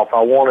itself,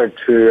 I wanted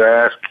to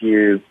ask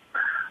you,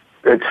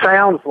 it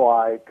sounds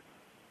like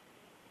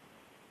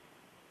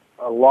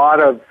a lot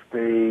of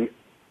the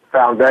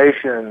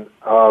foundation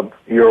of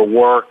your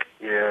work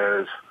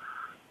is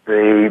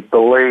the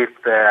belief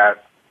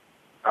that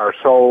our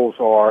souls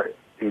are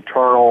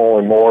eternal,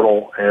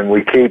 immortal, and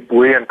we keep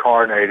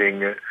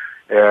reincarnating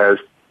as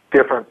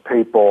different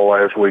people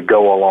as we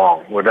go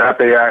along. Would that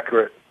be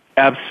accurate?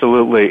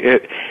 Absolutely.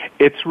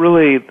 It's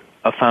really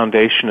a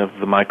foundation of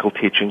the Michael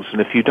teachings,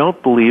 and if you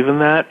don't believe in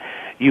that,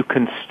 you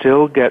can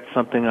still get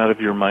something out of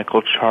your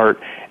Michael chart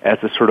as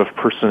a sort of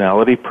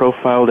personality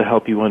profile to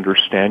help you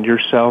understand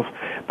yourself,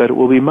 but it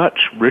will be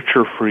much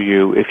richer for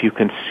you if you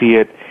can see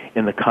it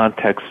in the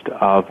context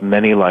of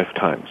many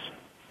lifetimes.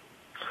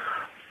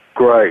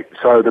 Great.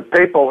 So the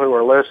people who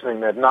are listening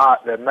that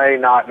may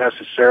not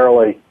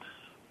necessarily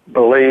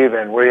believe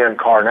in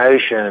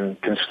reincarnation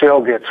can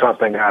still get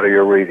something out of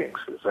your readings.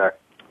 Is that?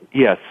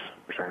 Yes.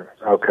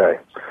 Okay.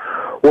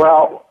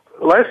 Well,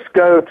 let's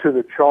go to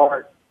the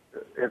chart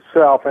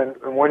itself. And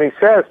when he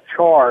says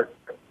chart,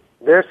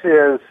 this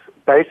is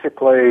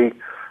basically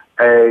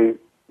a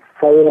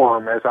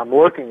form as I'm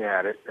looking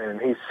at it,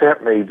 and he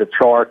sent me the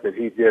chart that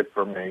he did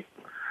for me.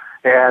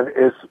 And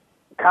it's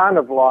kind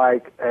of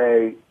like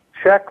a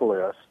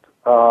checklist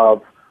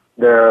of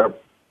the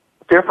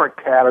different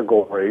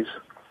categories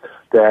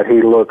that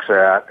he looks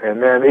at,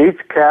 and then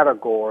each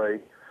category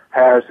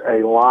has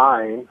a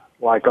line,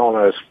 like on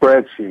a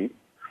spreadsheet,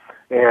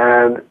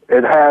 and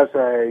it has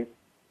a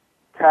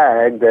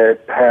tag that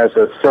has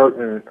a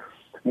certain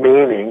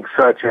meaning,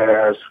 such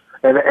as,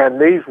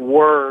 and these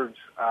words,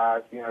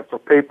 for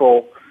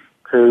people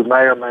who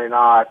may or may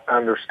not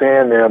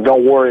understand them,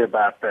 don't worry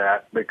about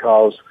that,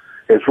 because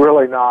it's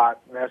really not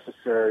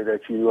necessary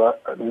that you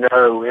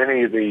know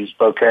any of these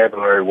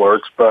vocabulary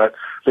words, but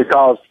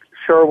because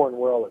Shepherd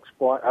will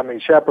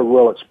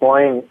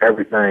explain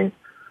everything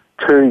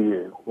to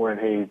you when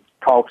he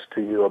talks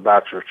to you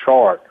about your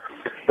chart.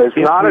 There's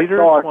not a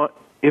chart.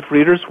 If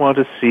readers want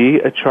to see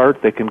a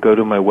chart, they can go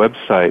to my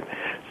website,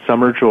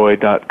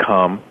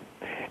 summerjoy.com,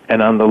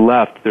 and on the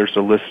left there's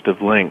a list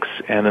of links,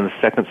 and in the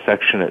second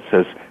section it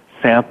says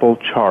sample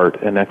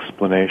chart and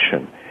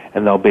explanation,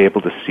 and they'll be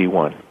able to see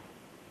one.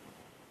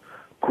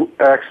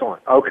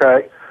 Excellent.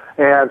 Okay.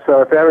 And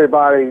so if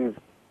everybody's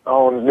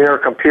near a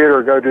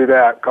computer, go do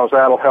that, because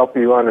that'll help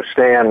you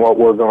understand what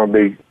we're going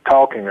to be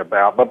talking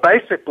about. But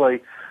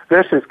basically,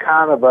 this is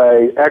kind of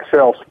a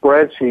Excel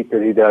spreadsheet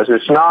that he does.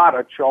 It's not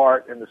a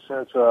chart in the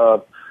sense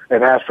of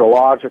an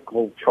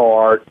astrological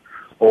chart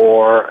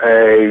or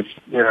a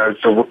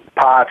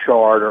pie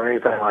chart or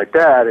anything like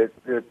that.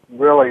 It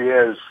really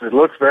is. It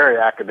looks very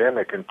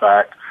academic, in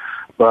fact,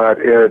 but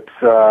it's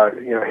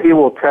he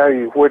will tell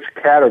you which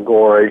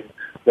category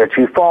that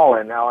you fall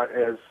in. Now,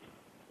 as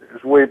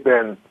we've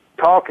been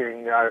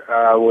talking,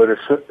 I would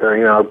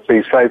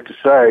be safe to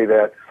say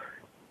that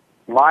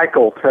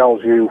Michael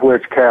tells you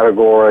which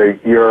category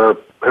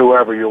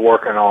whoever you're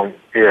working on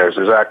is.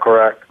 Is that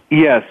correct?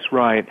 Yes,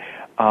 right.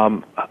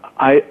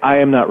 I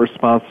am not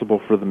responsible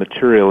for the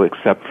material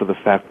except for the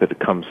fact that it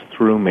comes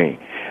through me.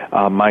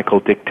 Michael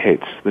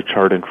dictates the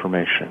chart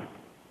information.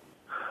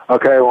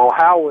 Okay, well,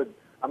 I'm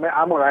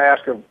going to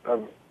ask a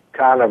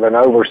kind of an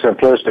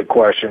oversimplistic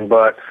question,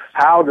 but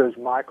how does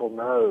Michael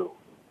know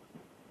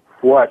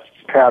what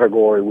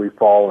category we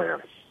fall in?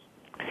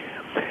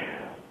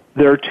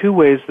 There are two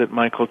ways that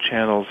Michael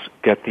channels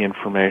get the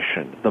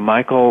information. The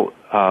Michael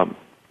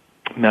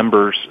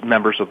members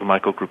of the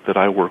Michael group that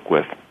I work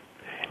with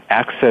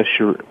access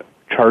your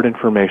chart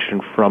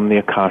information from the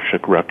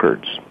Akashic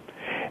records.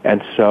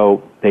 And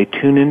so they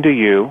tune into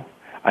you.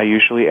 I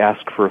usually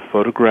ask for a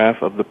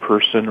photograph of the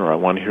person, or I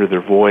want to hear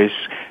their voice,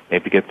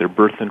 maybe get their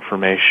birth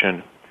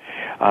information.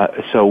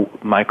 So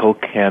Michael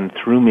can,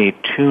 through me,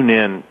 tune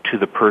in to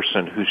the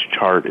person whose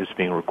chart is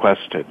being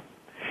requested.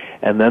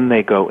 And then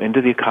they go into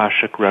the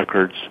Akashic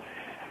records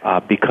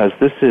because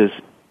this is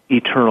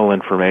eternal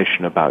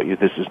information about you.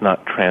 This is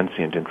not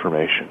transient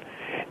information.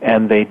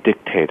 And they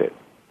dictate it.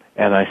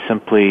 And I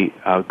simply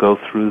go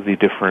through the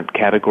different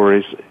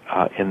categories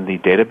in the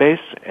database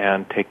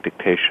and take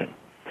dictation.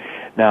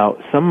 Now,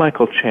 some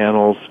Michael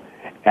channels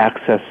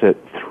access it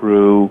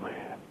through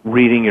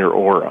reading your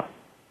aura.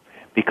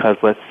 Because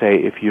let's say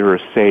if you're a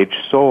sage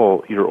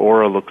soul, your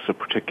aura looks a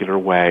particular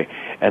way,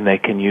 and they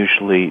can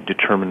usually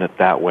determine it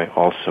that way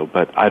also,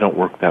 but I don't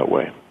work that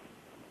way.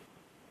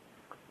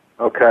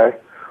 Okay.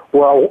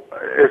 Well,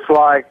 it's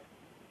like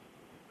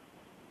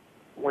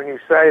when you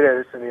say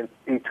that it's an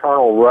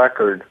eternal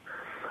record,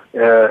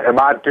 am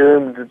I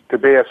doomed to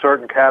be a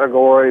certain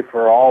category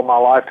for all my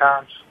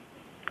lifetimes?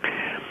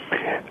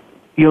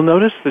 You'll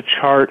notice the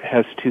chart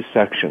has two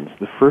sections.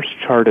 The first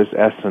chart is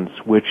essence,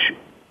 which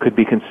could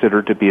be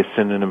considered to be a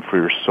synonym for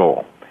your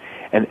soul.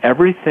 And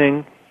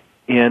everything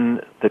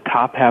in the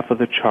top half of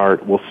the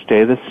chart will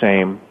stay the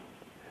same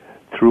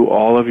through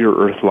all of your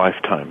earth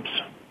lifetimes.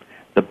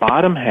 The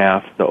bottom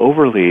half, the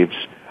overleaves,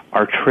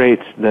 are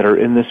traits that are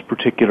in this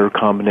particular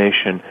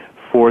combination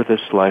for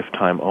this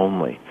lifetime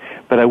only.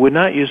 But I would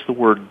not use the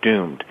word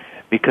doomed,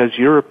 because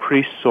you're a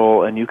priest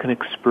soul and you can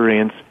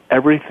experience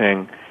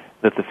everything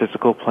that the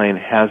physical plane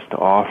has to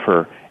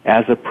offer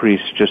as a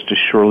priest just as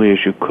surely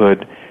as you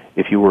could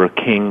if you were a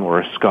king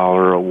or a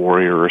scholar, a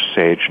warrior, or a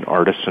sage, an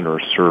artisan, or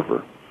a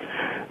server.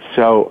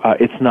 So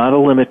it's not a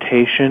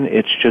limitation,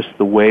 it's just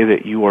the way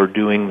that you are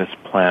doing this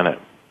planet.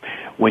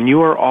 When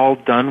you are all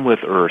done with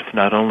Earth,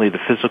 not only the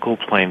physical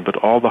plane, but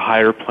all the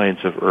higher planes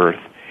of Earth,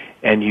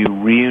 and you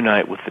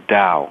reunite with the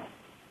Tao,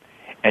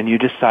 and you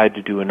decide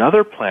to do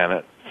another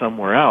planet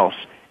somewhere else,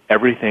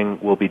 everything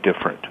will be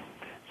different.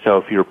 So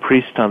if you're a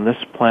priest on this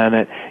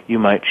planet, you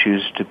might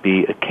choose to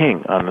be a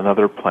king on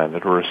another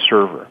planet or a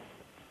server.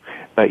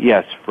 But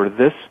yes, for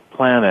this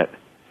planet,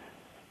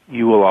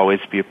 you will always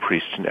be a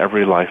priest in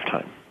every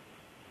lifetime.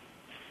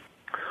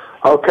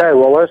 Okay,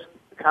 well, let's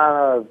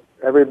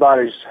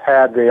everybody's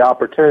had the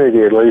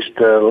opportunity at least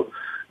to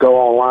go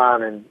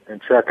online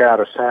and check out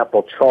a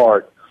sample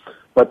chart.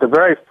 But the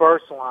very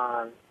first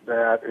line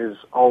that is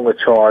on the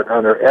chart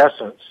under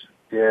essence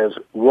is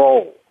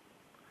role.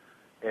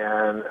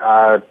 And,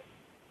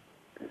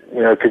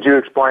 could you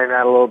explain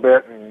that a little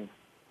bit and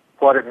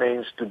what it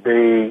means to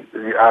be,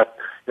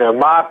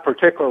 my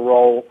particular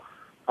role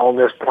on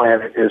this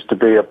planet is to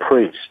be a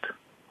priest,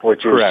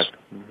 which is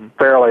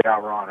fairly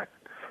ironic.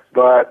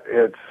 But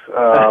it's,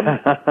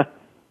 I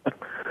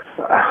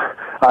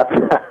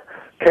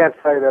can't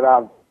say that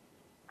I've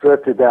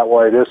drifted that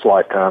way this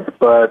lifetime,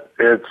 but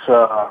it's,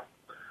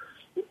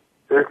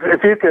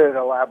 if you could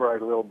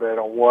elaborate a little bit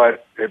on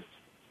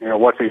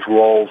what these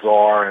roles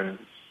are and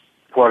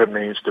what it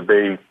means to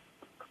be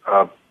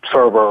a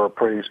server,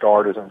 priest,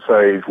 artisan,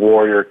 sage,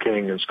 warrior,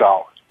 king, and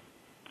scholar.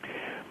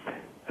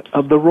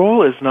 The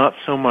role is not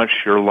so much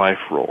your life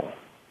role.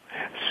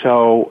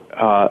 So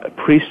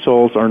priest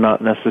souls are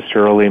not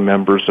necessarily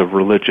members of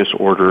religious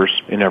orders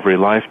in every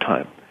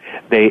lifetime.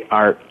 They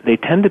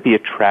tend to be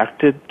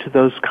attracted to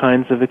those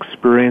kinds of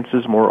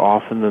experiences more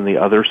often than the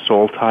other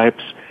soul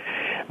types.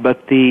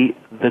 But the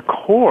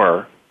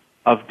core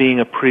of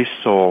being a priest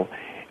soul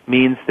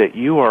means that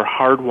you are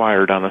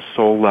hardwired on a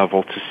soul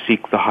level to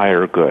seek the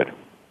higher good.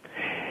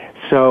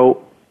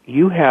 So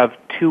you have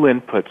two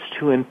inputs.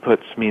 Two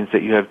inputs means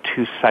that you have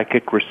two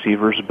psychic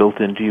receivers built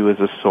into you as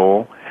a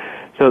soul.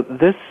 So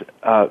this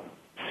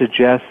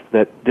suggests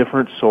that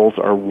different souls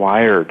are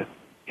wired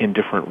in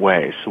different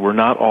ways. So we're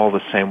not all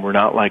the same. We're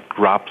not like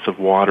drops of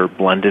water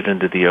blended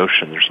into the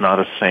ocean. There's not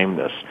a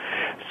sameness.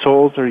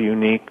 Souls are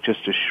unique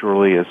just as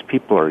surely as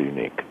people are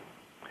unique.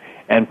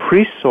 And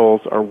priest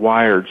souls are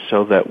wired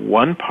so that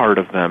one part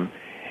of them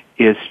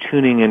is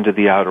tuning into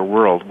the outer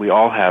world. We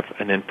all have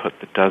an input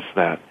that does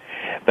that.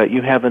 But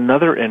you have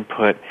another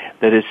input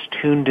that is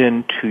tuned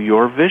into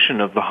your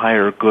vision of the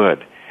higher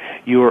good.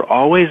 You are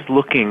always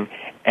looking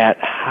at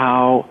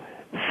how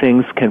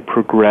things can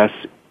progress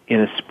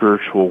in a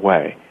spiritual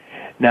way.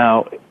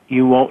 Now,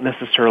 you won't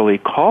necessarily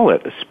call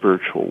it a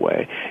spiritual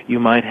way. You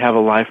might have a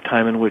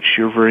lifetime in which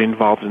you're very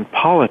involved in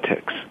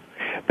politics,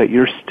 but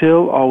you're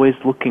still always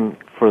looking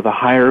for the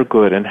higher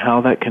good and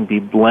how that can be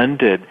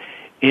blended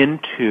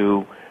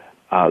into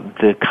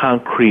the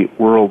concrete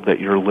world that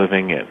you're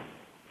living in.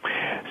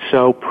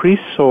 So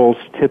priest souls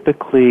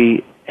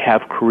typically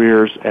have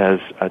careers as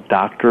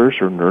doctors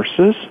or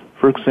nurses,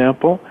 for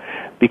example,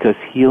 because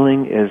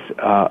healing is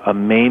a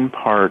main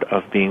part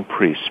of being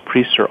priests.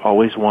 Priests are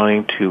always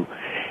wanting to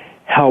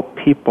help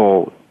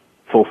people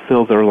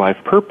fulfill their life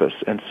purpose,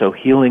 and so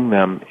healing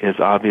them is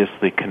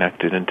obviously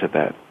connected into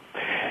that.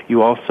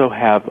 You also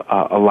have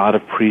a lot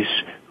of priests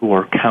who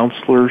are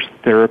counselors,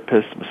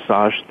 therapists,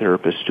 massage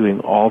therapists, doing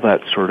all that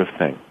sort of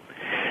thing.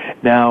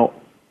 Now,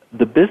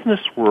 the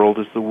business world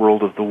is the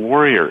world of the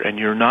warrior, and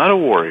you're not a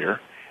warrior,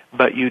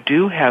 but you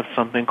do have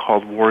something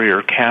called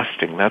warrior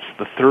casting. That's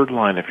the third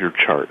line of your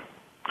chart.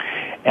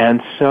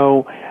 And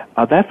so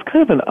that's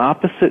kind of an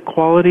opposite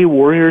quality.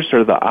 Warriors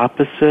are the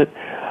opposite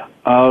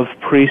of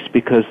priests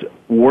because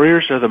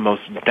warriors are the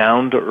most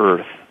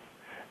down-to-earth,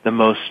 the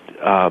most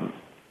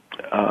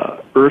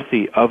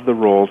earthy of the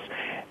roles,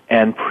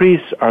 and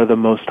priests are the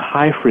most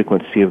high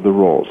frequency of the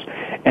roles.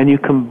 And you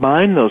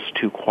combine those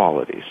two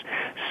qualities.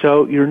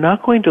 So you're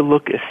not going to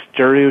look as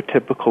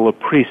stereotypical a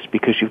priest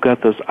because you've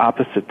got those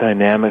opposite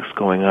dynamics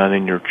going on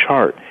in your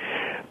chart.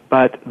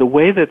 But the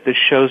way that this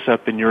shows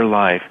up in your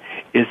life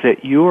is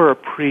that you are a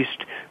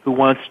priest who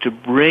wants to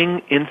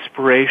bring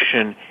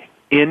inspiration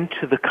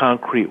into the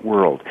concrete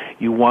world.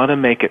 You want to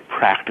make it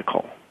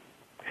practical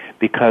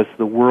because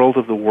the world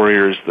of the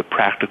warrior is the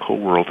practical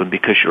world, and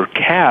because you're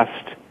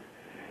cast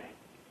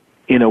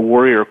in a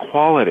warrior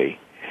quality,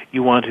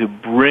 you want to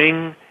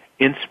bring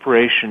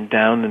inspiration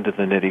down into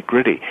the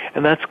nitty-gritty.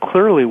 And that's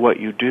clearly what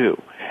you do.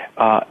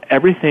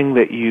 Everything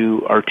that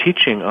you are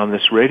teaching on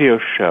this radio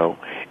show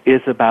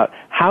is about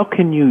how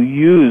can you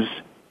use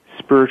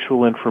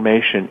spiritual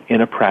information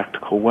in a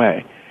practical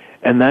way.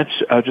 And that's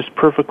just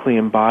perfectly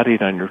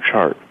embodied on your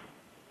chart.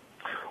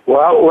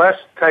 Well, let's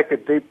take a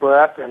deep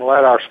breath and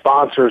let our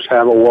sponsors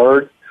have a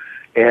word,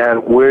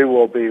 and we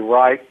will be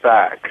right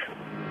back.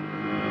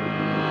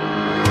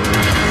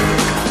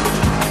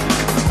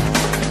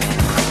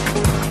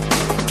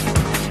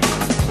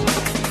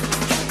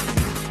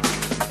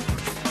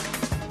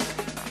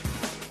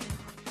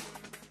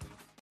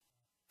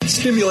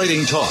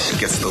 Stimulating talk.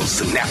 Gets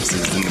those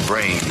synapses in the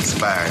brain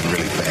firing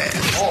really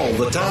fast. All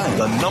the time.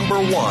 The number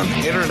one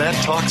Internet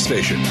talk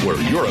station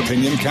where your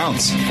opinion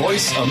counts.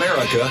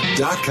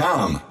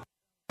 VoiceAmerica.com.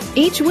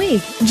 Each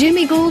week,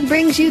 Jimmy Gould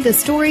brings you the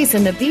stories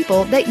and the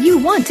people that you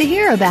want to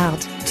hear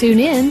about. Tune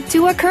in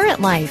to A Current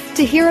Life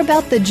to hear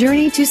about the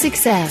journey to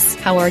success,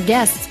 how our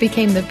guests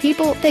became the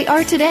people they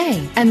are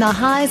today, and the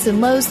highs and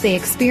lows they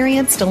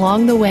experienced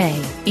along the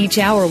way. Each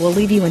hour will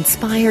leave you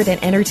inspired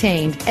and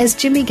entertained as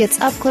Jimmy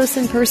gets up close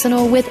and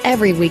personal with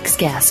every week's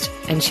guest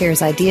and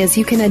shares ideas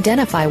you can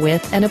identify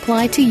with and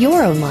apply to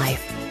your own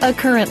life. A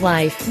Current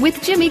Life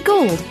with Jimmy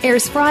Gould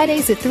airs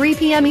Fridays at 3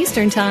 p.m.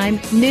 Eastern Time,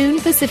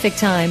 noon Pacific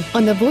Time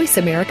on the Voice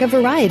America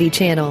Variety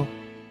Channel.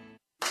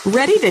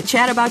 Ready to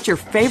chat about your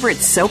favorite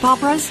soap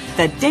operas?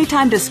 The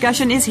daytime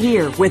discussion is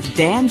here with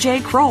Dan J.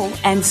 Kroll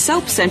and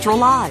Soap Central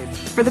Live.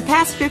 For the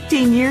past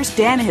 15 years,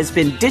 Dan has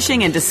been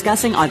dishing and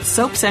discussing on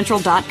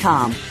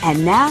SoapCentral.com.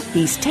 And now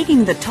he's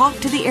taking the talk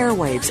to the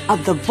airwaves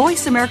of the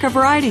Voice America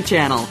Variety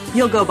Channel.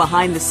 You'll go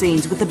behind the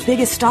scenes with the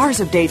biggest stars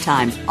of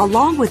daytime,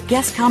 along with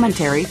guest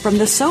commentary from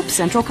the Soap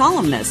Central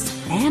columnists.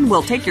 And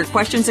we'll take your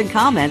questions and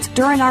comments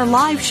during our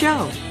live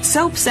show.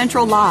 Soap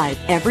Central Live,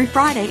 every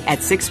Friday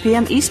at 6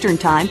 p.m. Eastern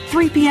Time,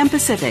 3 p.m.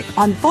 Pacific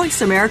on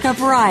Voice America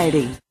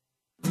Variety.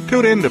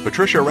 Tune in to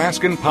Patricia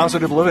Raskin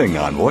Positive Living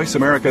on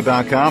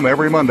VoiceAmerica.com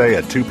every Monday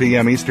at 2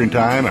 p.m. Eastern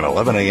Time and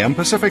 11 a.m.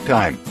 Pacific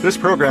Time. This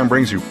program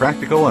brings you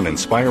practical and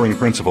inspiring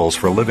principles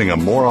for living a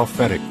more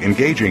authentic,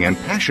 engaging, and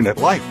passionate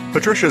life.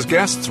 Patricia's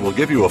guests will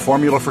give you a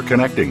formula for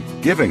connecting,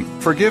 giving,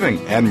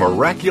 forgiving, and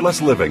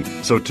miraculous living.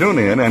 So tune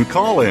in and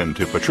call in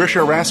to Patricia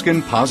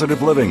Raskin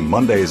Positive Living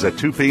Mondays at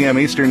 2 p.m.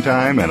 Eastern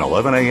Time and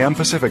 11 a.m.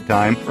 Pacific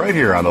Time right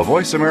here on the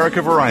Voice America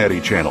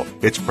Variety Channel.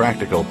 It's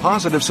practical,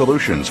 positive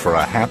solutions for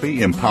a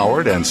happy,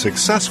 empowered, and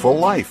successful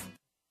life.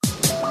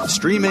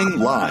 Streaming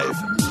live,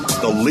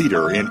 the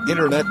leader in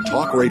Internet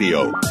talk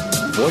radio,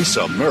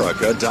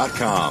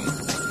 VoiceAmerica.com.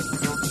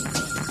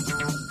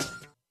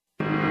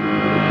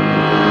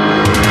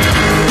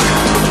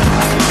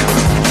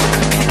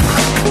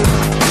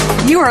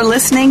 You are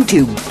listening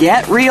to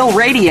Get Real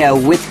Radio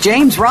with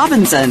James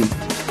Robinson.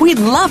 We'd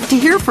love to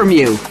hear from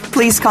you.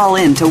 Please call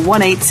in to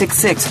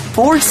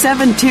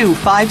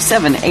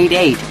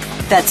 1-866-472-5788.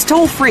 That's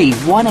toll-free,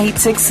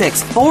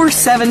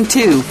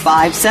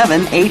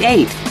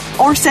 1-866-472-5788.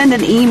 Or send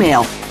an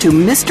email to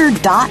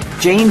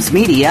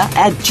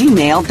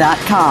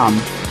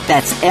mr.jamesmedia@gmail.com.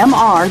 That's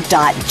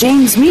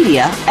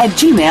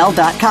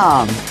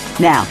mr.jamesmedia@gmail.com.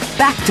 Now,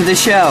 back to the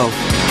show.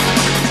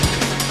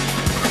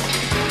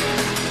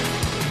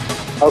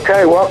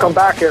 Okay, welcome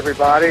back,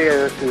 everybody.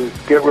 This is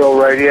Get Real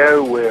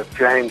Radio with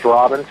James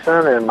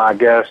Robinson, and my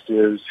guest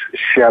is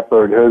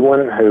Shepherd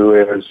Hoodwin, who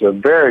is a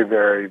very,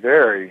 very,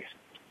 very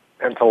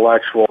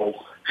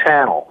intellectual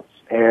channel.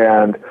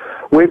 And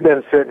we've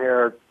been sitting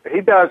here. He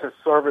does a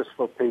service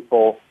for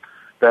people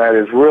that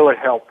is really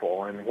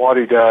helpful. And what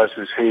he does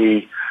is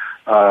he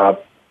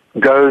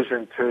goes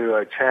into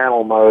a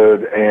channel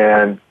mode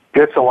and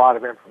gets a lot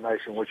of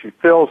information, which he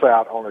fills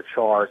out on a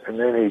chart, and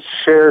then he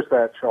shares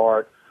that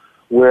chart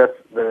with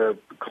the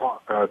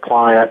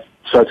client,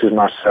 such as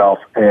myself.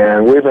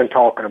 And we've been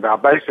talking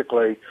about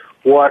basically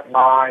what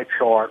my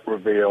chart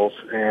reveals,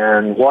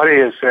 and what he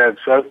has said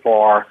so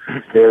far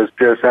is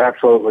just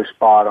absolutely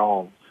spot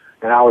on.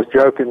 And I was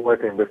joking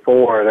with him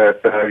before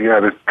that,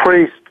 the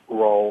priest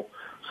role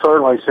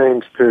certainly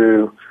seems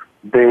to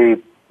be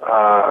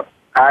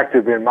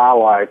active in my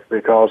life,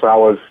 because I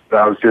was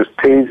just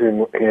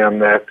teasing him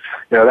that,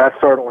 that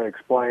certainly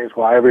explains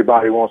why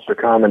everybody wants to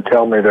come and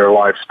tell me their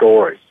life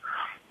story.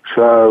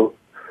 So,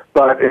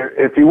 but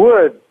if you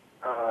would,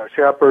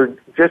 Shepherd,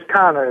 just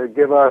kind of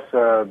give us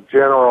a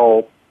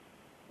general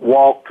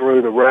walk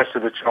through the rest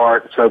of the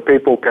chart so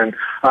people can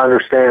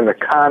understand the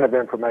kind of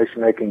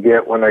information they can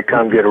get when they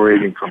come get a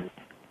reading from you.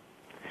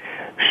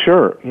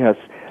 Sure, yes.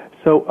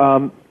 So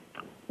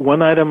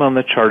one item on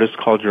the chart is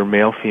called your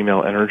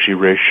male-female energy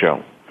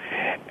ratio.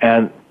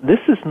 And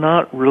this is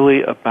not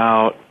really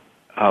about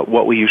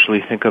what we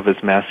usually think of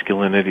as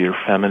masculinity or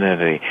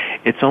femininity.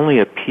 It's only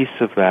a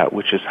piece of that,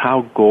 which is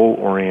how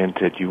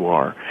goal-oriented you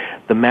are.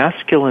 The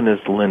masculine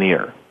is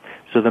linear.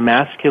 So the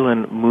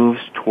masculine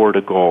moves toward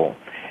a goal.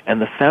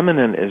 And the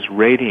feminine is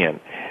radiant.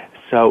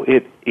 So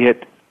it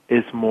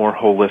is more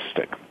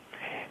holistic.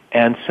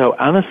 And so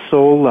on a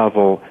soul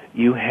level,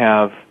 you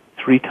have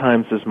 3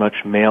 times as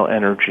much male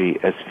energy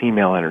as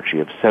female energy,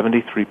 of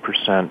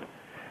 73%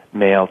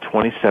 male,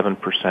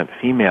 27%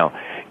 female.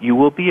 You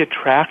will be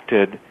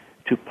attracted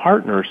to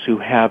partners who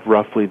have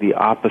roughly the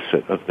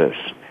opposite of this.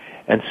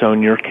 And so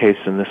in your case,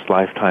 in this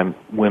lifetime,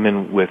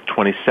 women with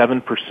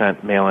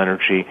 27% male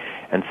energy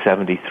and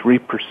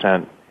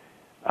 73%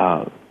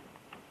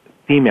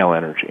 female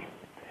energy.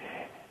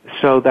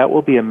 So that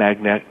will be a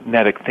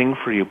magnetic thing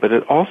for you, but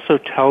it also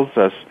tells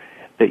us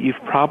that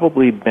you've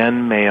probably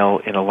been male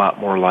in a lot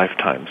more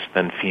lifetimes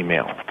than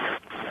female.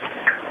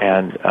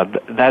 And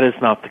that is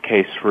not the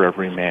case for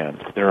every man.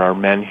 There are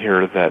men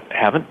here that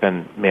haven't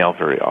been male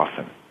very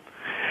often.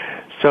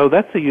 So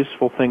that's a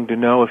useful thing to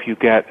know if you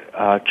get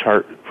a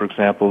chart, for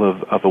example,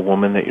 of a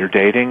woman that you're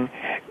dating.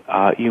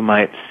 You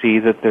might see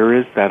that there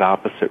is that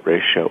opposite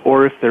ratio.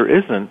 Or if there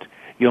isn't,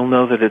 you'll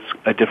know that it's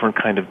a different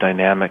kind of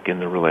dynamic in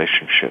the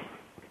relationship.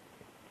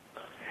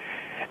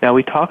 Now,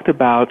 we talked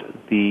about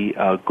the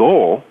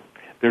goal.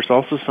 There's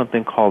also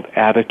something called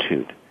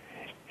attitude.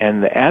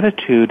 And the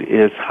attitude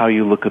is how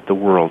you look at the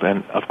world.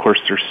 And, of course,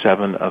 there's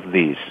 7 of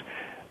these.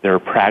 There are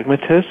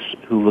pragmatists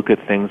who look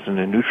at things in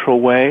a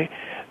neutral way.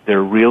 There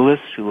are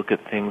realists who look at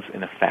things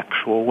in a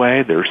factual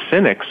way. There are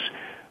cynics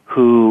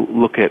who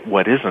look at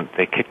what isn't.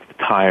 They kick the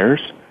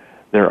tires.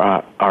 There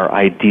are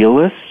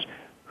idealists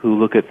who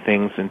look at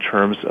things in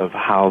terms of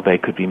how they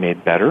could be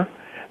made better.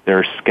 There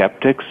are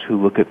skeptics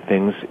who look at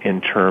things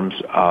in terms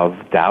of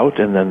doubt,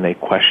 and then they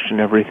question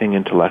everything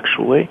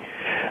intellectually.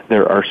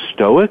 There are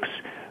stoics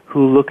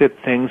who look at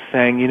things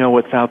saying, you know,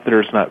 what's out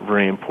there is not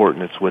very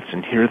important. It's what's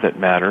in here that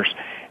matters.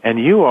 And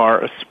you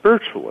are a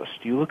spiritualist.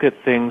 You look at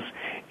things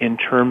in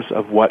terms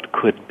of what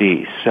could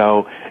be.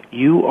 So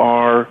you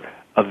are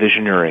a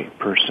visionary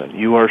person.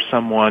 You are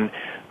someone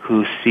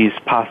who sees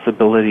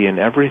possibility in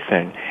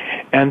everything.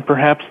 And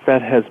perhaps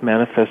that has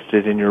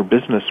manifested in your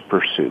business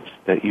pursuits,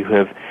 that you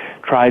have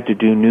tried to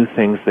do new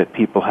things that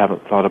people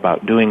haven't thought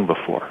about doing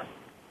before.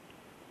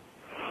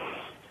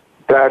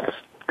 That's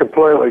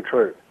completely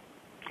true.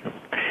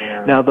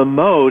 Now, the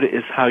mode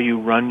is how you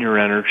run your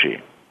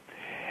energy.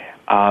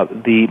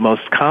 The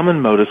most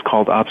common mode is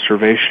called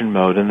observation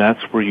mode, and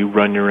that's where you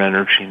run your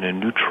energy in a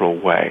neutral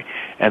way.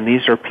 And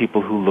these are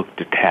people who look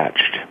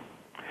detached.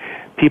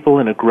 People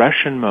in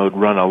aggression mode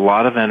run a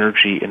lot of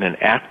energy in an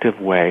active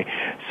way,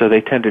 so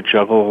they tend to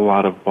juggle a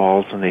lot of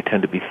balls, and they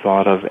tend to be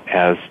thought of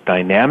as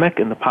dynamic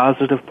in the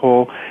positive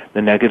pole.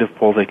 The negative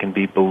pole, they can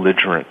be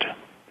belligerent.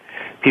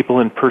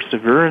 People in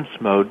perseverance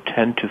mode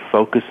tend to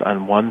focus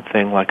on one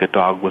thing like a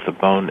dog with a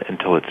bone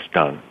until it's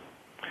done.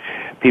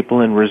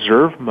 People in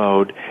reserve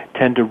mode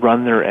tend to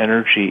run their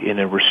energy in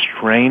a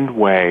restrained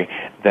way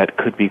that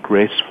could be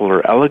graceful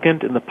or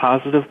elegant in the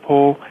positive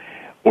pole,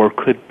 or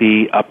could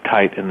be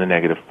uptight in the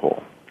negative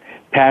pole.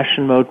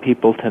 Passion mode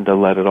people tend to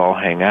let it all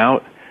hang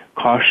out.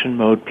 Caution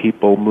mode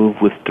people move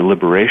with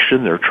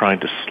deliberation. They're trying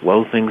to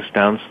slow things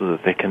down so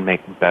that they can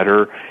make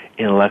better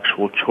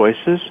intellectual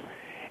choices.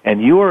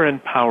 And you are in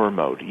power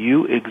mode.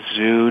 You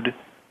exude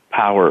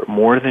power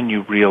more than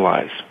you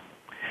realize.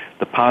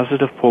 The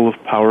positive pole of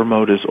power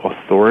mode is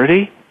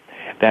authority.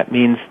 That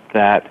means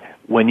that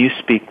when you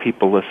speak,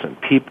 people listen.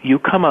 You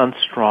come on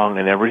strong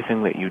in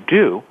everything that you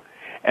do,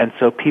 and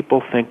so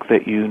people think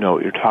that you know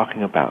what you're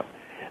talking about.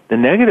 The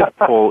negative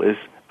pole is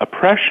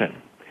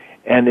oppression.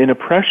 And in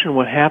oppression,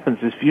 what happens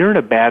is if you're in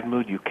a bad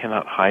mood, you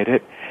cannot hide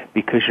it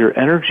because your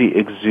energy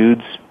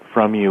exudes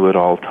from you at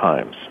all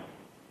times.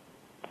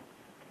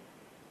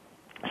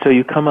 So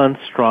you come on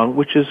strong,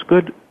 which is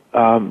good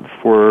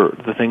for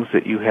the things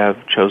that you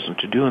have chosen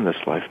to do in this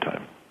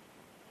lifetime.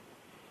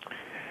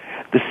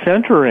 The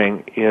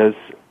centering is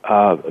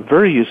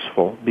very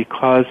useful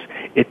because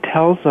it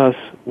tells us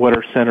what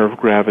our center of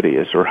gravity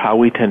is or how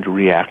we tend to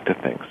react to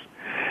things.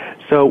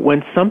 So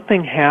when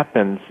something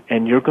happens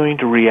and you're going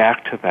to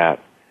react to that,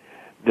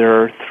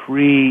 there are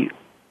 3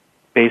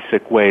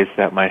 basic ways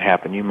that might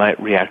happen. You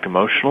might react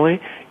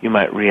emotionally, you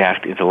might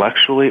react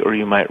intellectually, or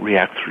you might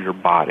react through your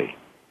body.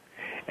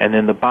 And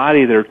in the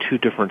body, there are 2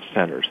 different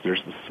centers.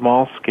 There's the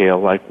small scale,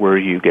 like where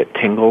you get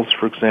tingles,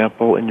 for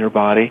example, in your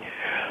body,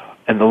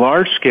 and the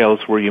large scale is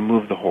where you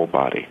move the whole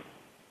body.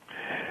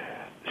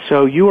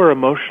 So you are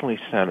emotionally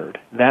centered.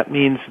 That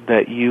means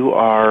that you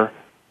are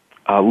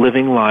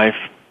living life,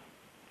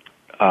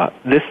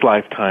 this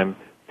lifetime,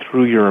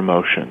 through your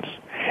emotions.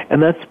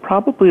 And that's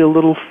probably a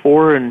little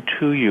foreign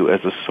to you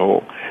as a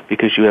soul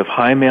because you have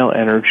high male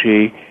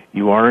energy,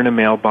 you are in a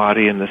male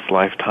body in this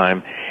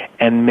lifetime,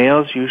 and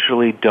males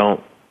usually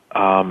don't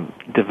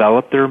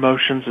develop their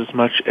emotions as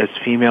much as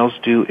females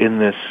do in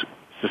this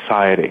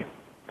society.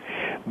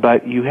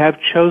 But you have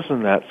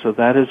chosen that, so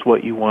that is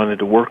what you wanted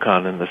to work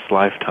on in this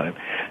lifetime.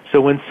 So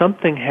when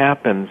something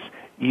happens,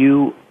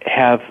 you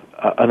have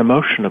an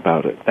emotion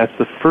about it. That's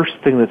the first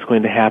thing that's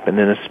going to happen.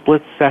 In a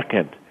split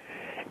second,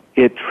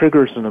 it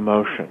triggers an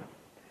emotion.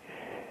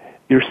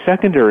 Your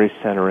secondary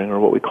centering, or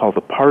what we call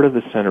the part of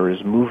the center,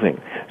 is moving.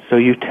 So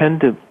you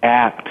tend to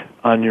act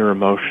on your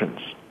emotions.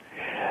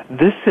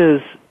 This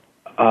is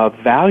a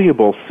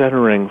valuable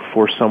centering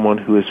for someone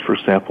who is, for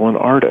example, an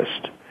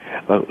artist.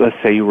 Let's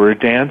say you were a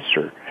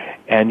dancer,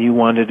 and you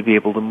wanted to be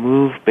able to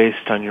move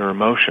based on your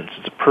emotions.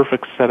 It's a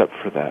perfect setup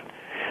for that.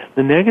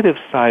 The negative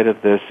side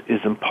of this is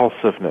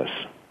impulsiveness.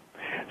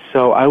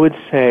 So I would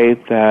say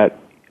that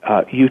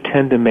you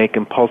tend to make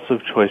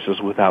impulsive choices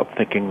without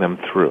thinking them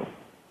through.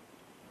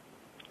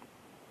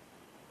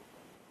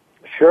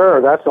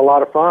 Sure, that's a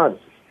lot of fun.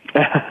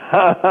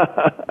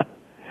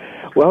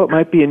 Well, it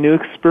might be a new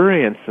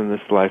experience in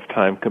this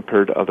lifetime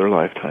compared to other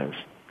lifetimes.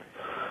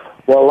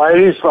 Well,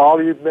 ladies,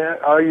 all you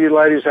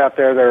ladies out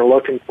there that are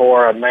looking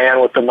for a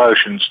man with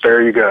emotions,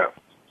 there you go.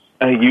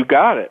 You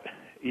got it.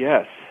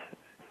 Yes.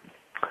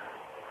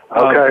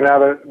 Okay, now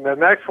the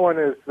next one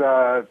is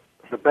the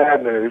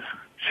bad news.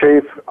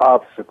 chief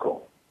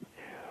obstacle?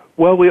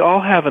 Well, we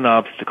all have an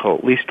obstacle,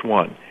 at least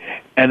one.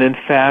 And in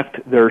fact,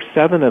 there are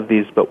 7 of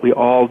these, but we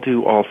all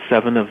do all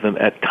 7 of them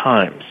at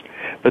times.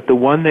 But the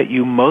one that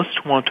you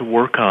most want to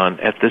work on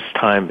at this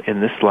time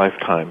in this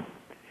lifetime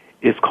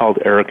is called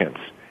arrogance.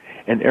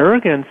 And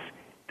arrogance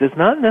does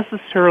not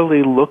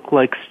necessarily look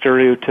like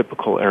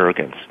stereotypical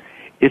arrogance.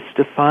 It's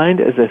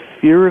defined as a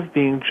fear of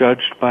being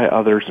judged by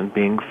others and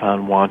being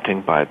found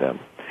wanting by them.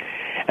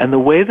 And the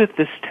way that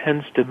this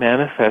tends to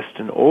manifest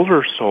in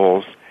older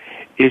souls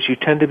is you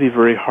tend to be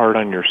very hard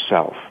on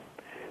yourself.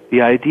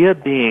 The idea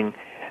being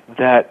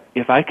that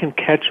if I can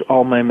catch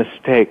all my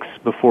mistakes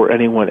before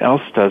anyone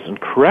else does and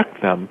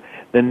correct them,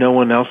 then no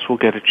one else will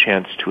get a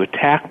chance to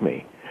attack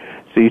me.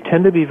 So you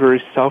tend to be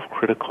very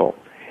self-critical.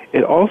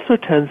 It also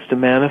tends to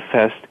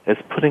manifest as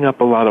putting up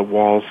a lot of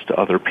walls to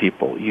other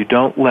people. You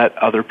don't let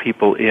other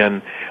people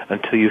in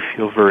until you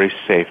feel very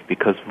safe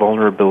because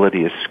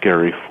vulnerability is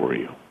scary for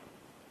you.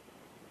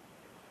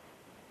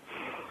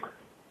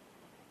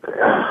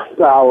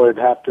 I would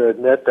have to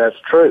admit that's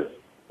true.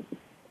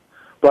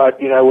 But,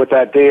 with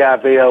that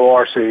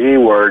D-I-V-O-R-C-E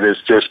word, it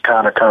just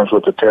kind of comes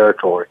with the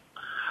territory.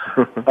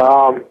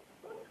 The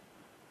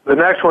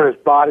next one is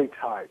body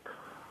type.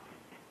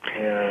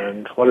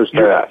 And what is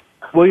that?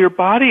 Well, your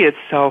body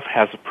itself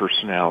has a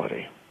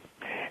personality.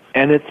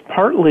 And it's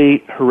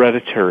partly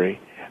hereditary,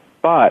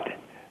 but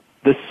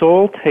the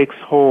soul takes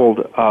hold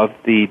of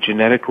the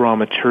genetic raw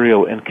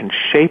material and can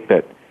shape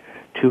it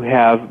to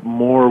have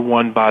more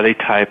one body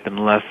type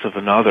and less of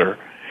another.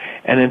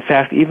 And in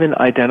fact, even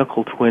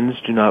identical twins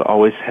do not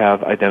always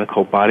have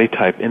identical body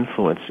type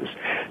influences.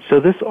 So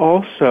this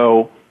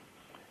also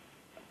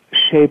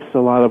shapes a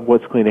lot of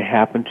what's going to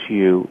happen to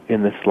you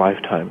in this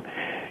lifetime.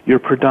 Your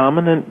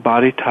predominant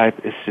body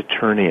type is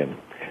Saturnian.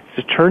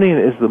 Saturnian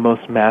is the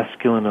most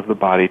masculine of the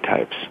body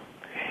types.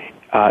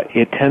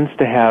 It tends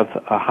to have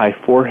a high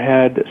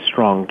forehead,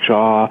 strong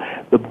jaw.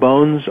 The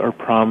bones are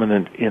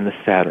prominent in the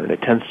Saturn.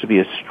 It tends to be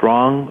a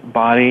strong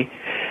body,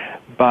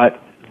 but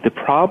the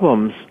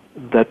problems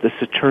that the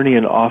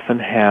Saturnian often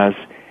has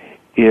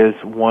is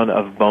one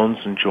of bones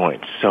and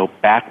joints, so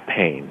back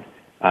pain,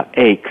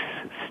 aches,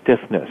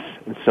 stiffness,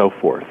 and so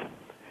forth.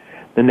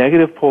 The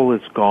negative pole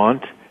is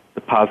gaunt.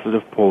 The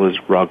positive pole is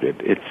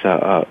rugged.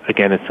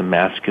 Again, it's a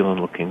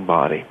masculine-looking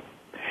body.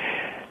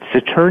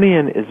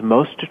 Saturnian is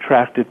most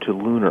attracted to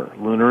lunar.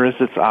 Lunar is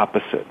its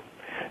opposite.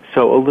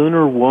 So a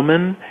lunar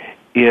woman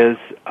is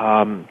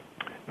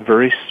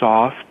very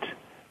soft,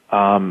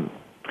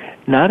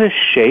 not as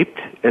shaped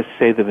as,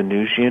 say, the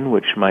Venusian,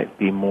 which might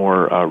be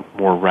more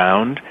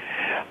round,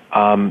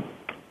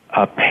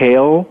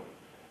 pale,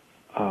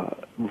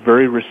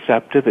 very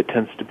receptive. It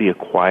tends to be a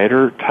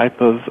quieter type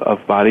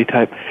of body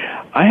type.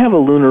 I have a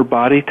lunar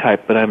body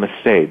type, but I'm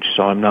a sage,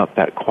 so I'm not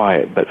that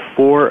quiet. But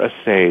for a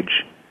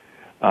sage,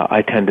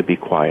 I tend to be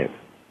quiet.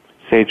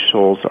 Sage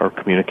souls are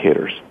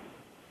communicators.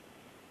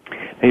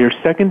 Now, your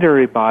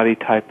secondary body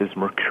type is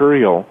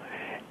mercurial,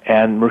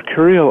 and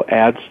mercurial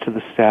adds to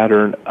the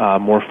Saturn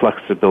more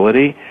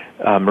flexibility.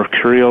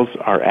 Mercurials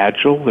are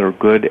agile. They're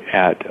good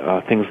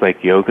at things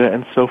like yoga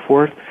and so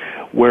forth,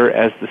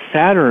 whereas the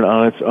Saturn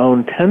on its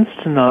own tends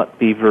to not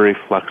be very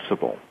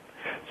flexible.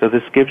 So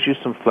this gives you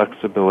some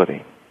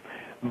flexibility.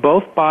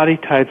 Both body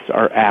types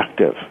are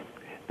active.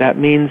 That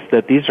means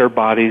that these are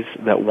bodies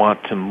that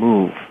want to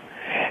move.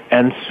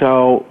 And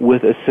so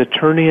with a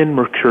Saturnian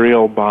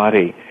mercurial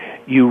body,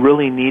 you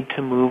really need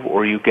to move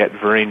or you get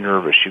very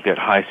nervous, you get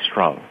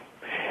high-strung.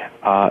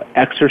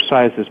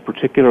 Exercise is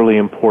particularly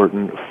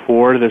important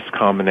for this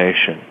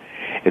combination.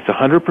 It's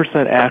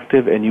 100%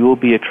 active, and you will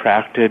be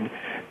attracted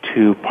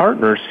to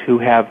partners who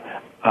have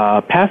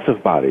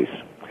passive bodies,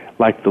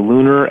 like the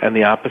lunar, and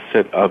the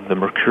opposite of the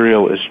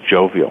mercurial is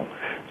jovial.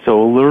 So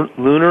a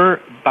lunar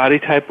body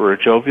type or a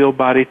jovial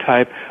body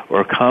type or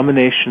a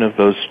combination of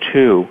those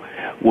two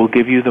will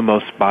give you the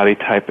most body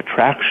type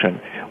attraction,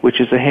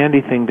 which is a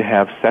handy thing to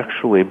have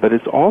sexually, but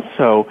it's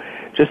also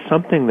just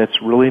something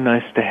that's really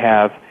nice to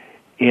have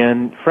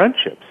in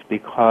friendships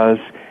because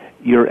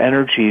your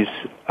energies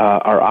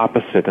are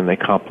opposite and they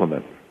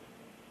complement.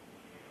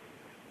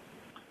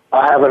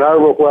 I have an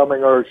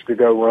overwhelming urge to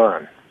go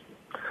run.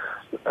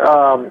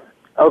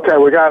 Okay,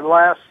 we got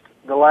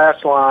the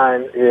last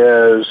line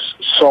is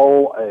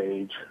soul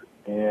age,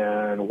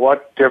 and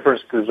what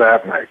difference does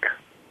that make?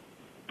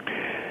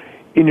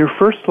 In your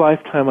first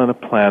lifetime on a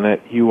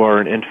planet, you are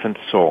an infant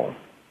soul,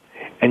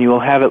 and you will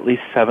have at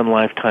least 7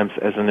 lifetimes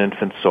as an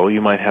infant soul.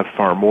 You might have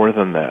far more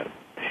than that.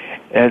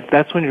 And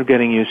that's when you're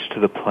getting used to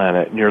the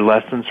planet, and your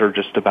lessons are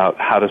just about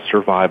how to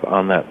survive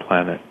on that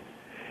planet.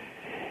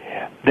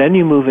 Then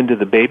you move into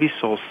the baby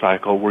soul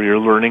cycle where you're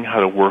learning how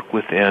to work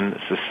within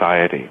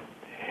society.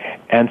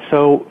 And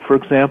so, for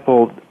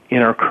example,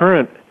 in our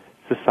current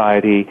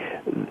society,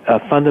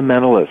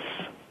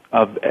 fundamentalists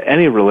of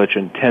any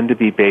religion tend to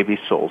be baby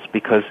souls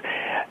because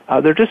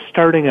they're just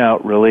starting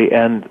out, really,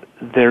 and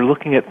they're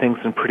looking at things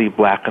in pretty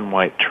black and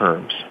white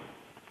terms.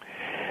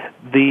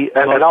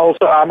 And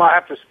also, I might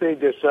have to speed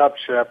this up,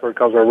 Shepherd,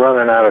 because we're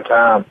running out of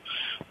time.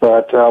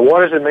 But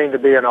what does it mean to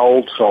be an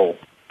old soul?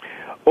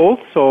 Old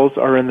souls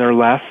are in their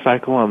last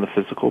cycle on the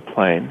physical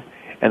plane,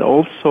 and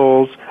old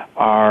souls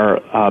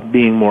are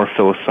being more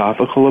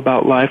philosophical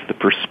about life. The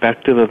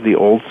perspective of the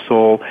old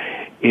soul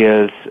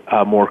is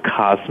more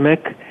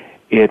cosmic.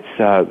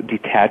 It's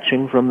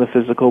detaching from the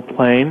physical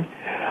plane.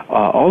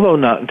 Although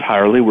not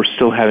entirely, we're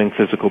still having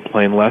physical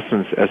plane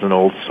lessons as an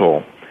old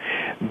soul.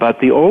 But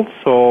the old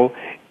soul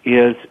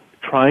is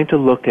trying to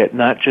look at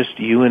not just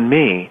you and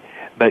me,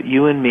 but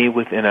you and me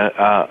within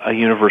a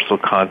universal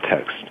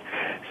context.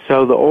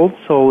 So the old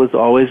soul is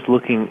always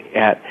looking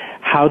at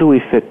how do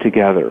we fit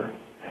together?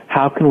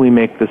 How can we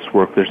make this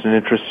work? There's an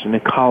interest in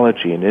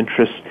ecology, an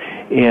interest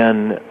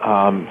in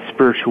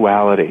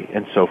spirituality,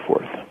 and so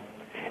forth.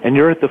 And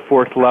you're at the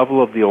fourth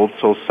level of the old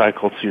soul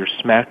cycle, so you're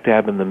smack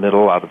dab in the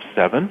middle out of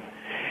 7.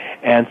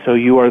 And so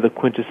you are the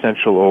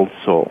quintessential old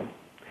soul.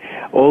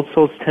 Old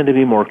souls tend to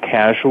be more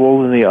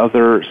casual than the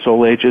other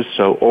soul ages,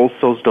 so old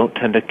souls don't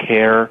tend to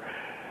care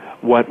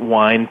what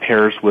wine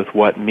pairs with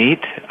what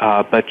meat,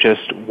 but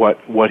just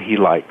what he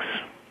likes.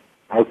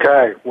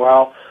 Okay.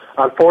 Well,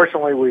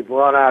 unfortunately, we've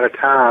run out of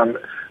time.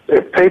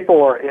 If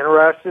people are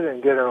interested in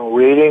getting a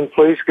reading,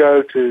 please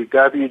go to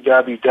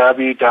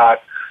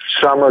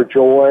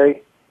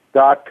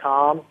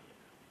www.summerjoy.com,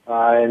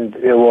 and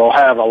it will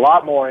have a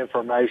lot more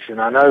information.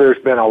 I know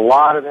there's been a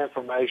lot of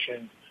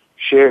information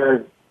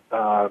shared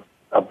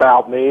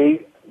about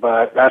me,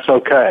 but that's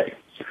okay.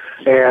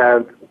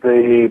 And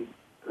the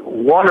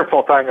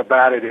wonderful thing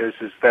about it is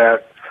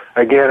that,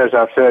 again, as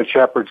I've said,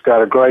 Shepherd's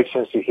got a great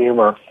sense of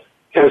humor.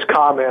 His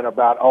comment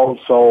about old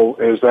soul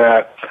is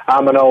that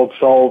I'm an old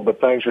soul, but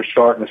things are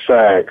starting to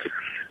sag.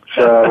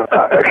 So,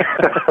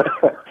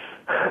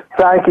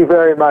 thank you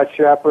very much,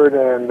 Shepherd,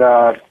 and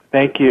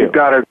thank you.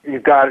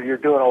 You're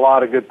doing a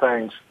lot of good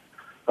things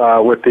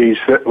with these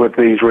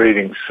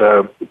readings.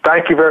 So,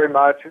 thank you very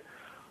much,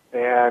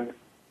 and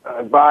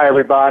bye,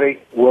 everybody.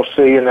 We'll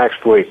see you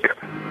next week.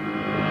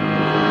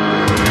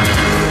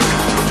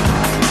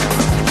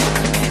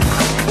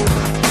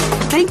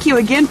 Thank you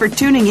again for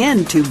tuning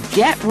in to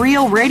Get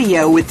Real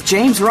Radio with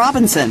James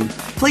Robinson.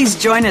 Please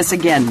join us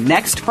again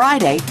next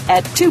Friday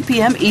at 2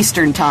 p.m.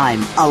 Eastern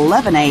Time,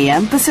 11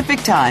 a.m.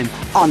 Pacific Time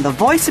on the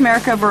Voice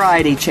America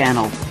Variety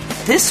Channel.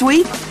 This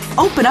week,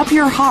 open up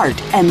your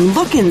heart and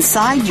look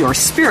inside your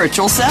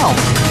spiritual self.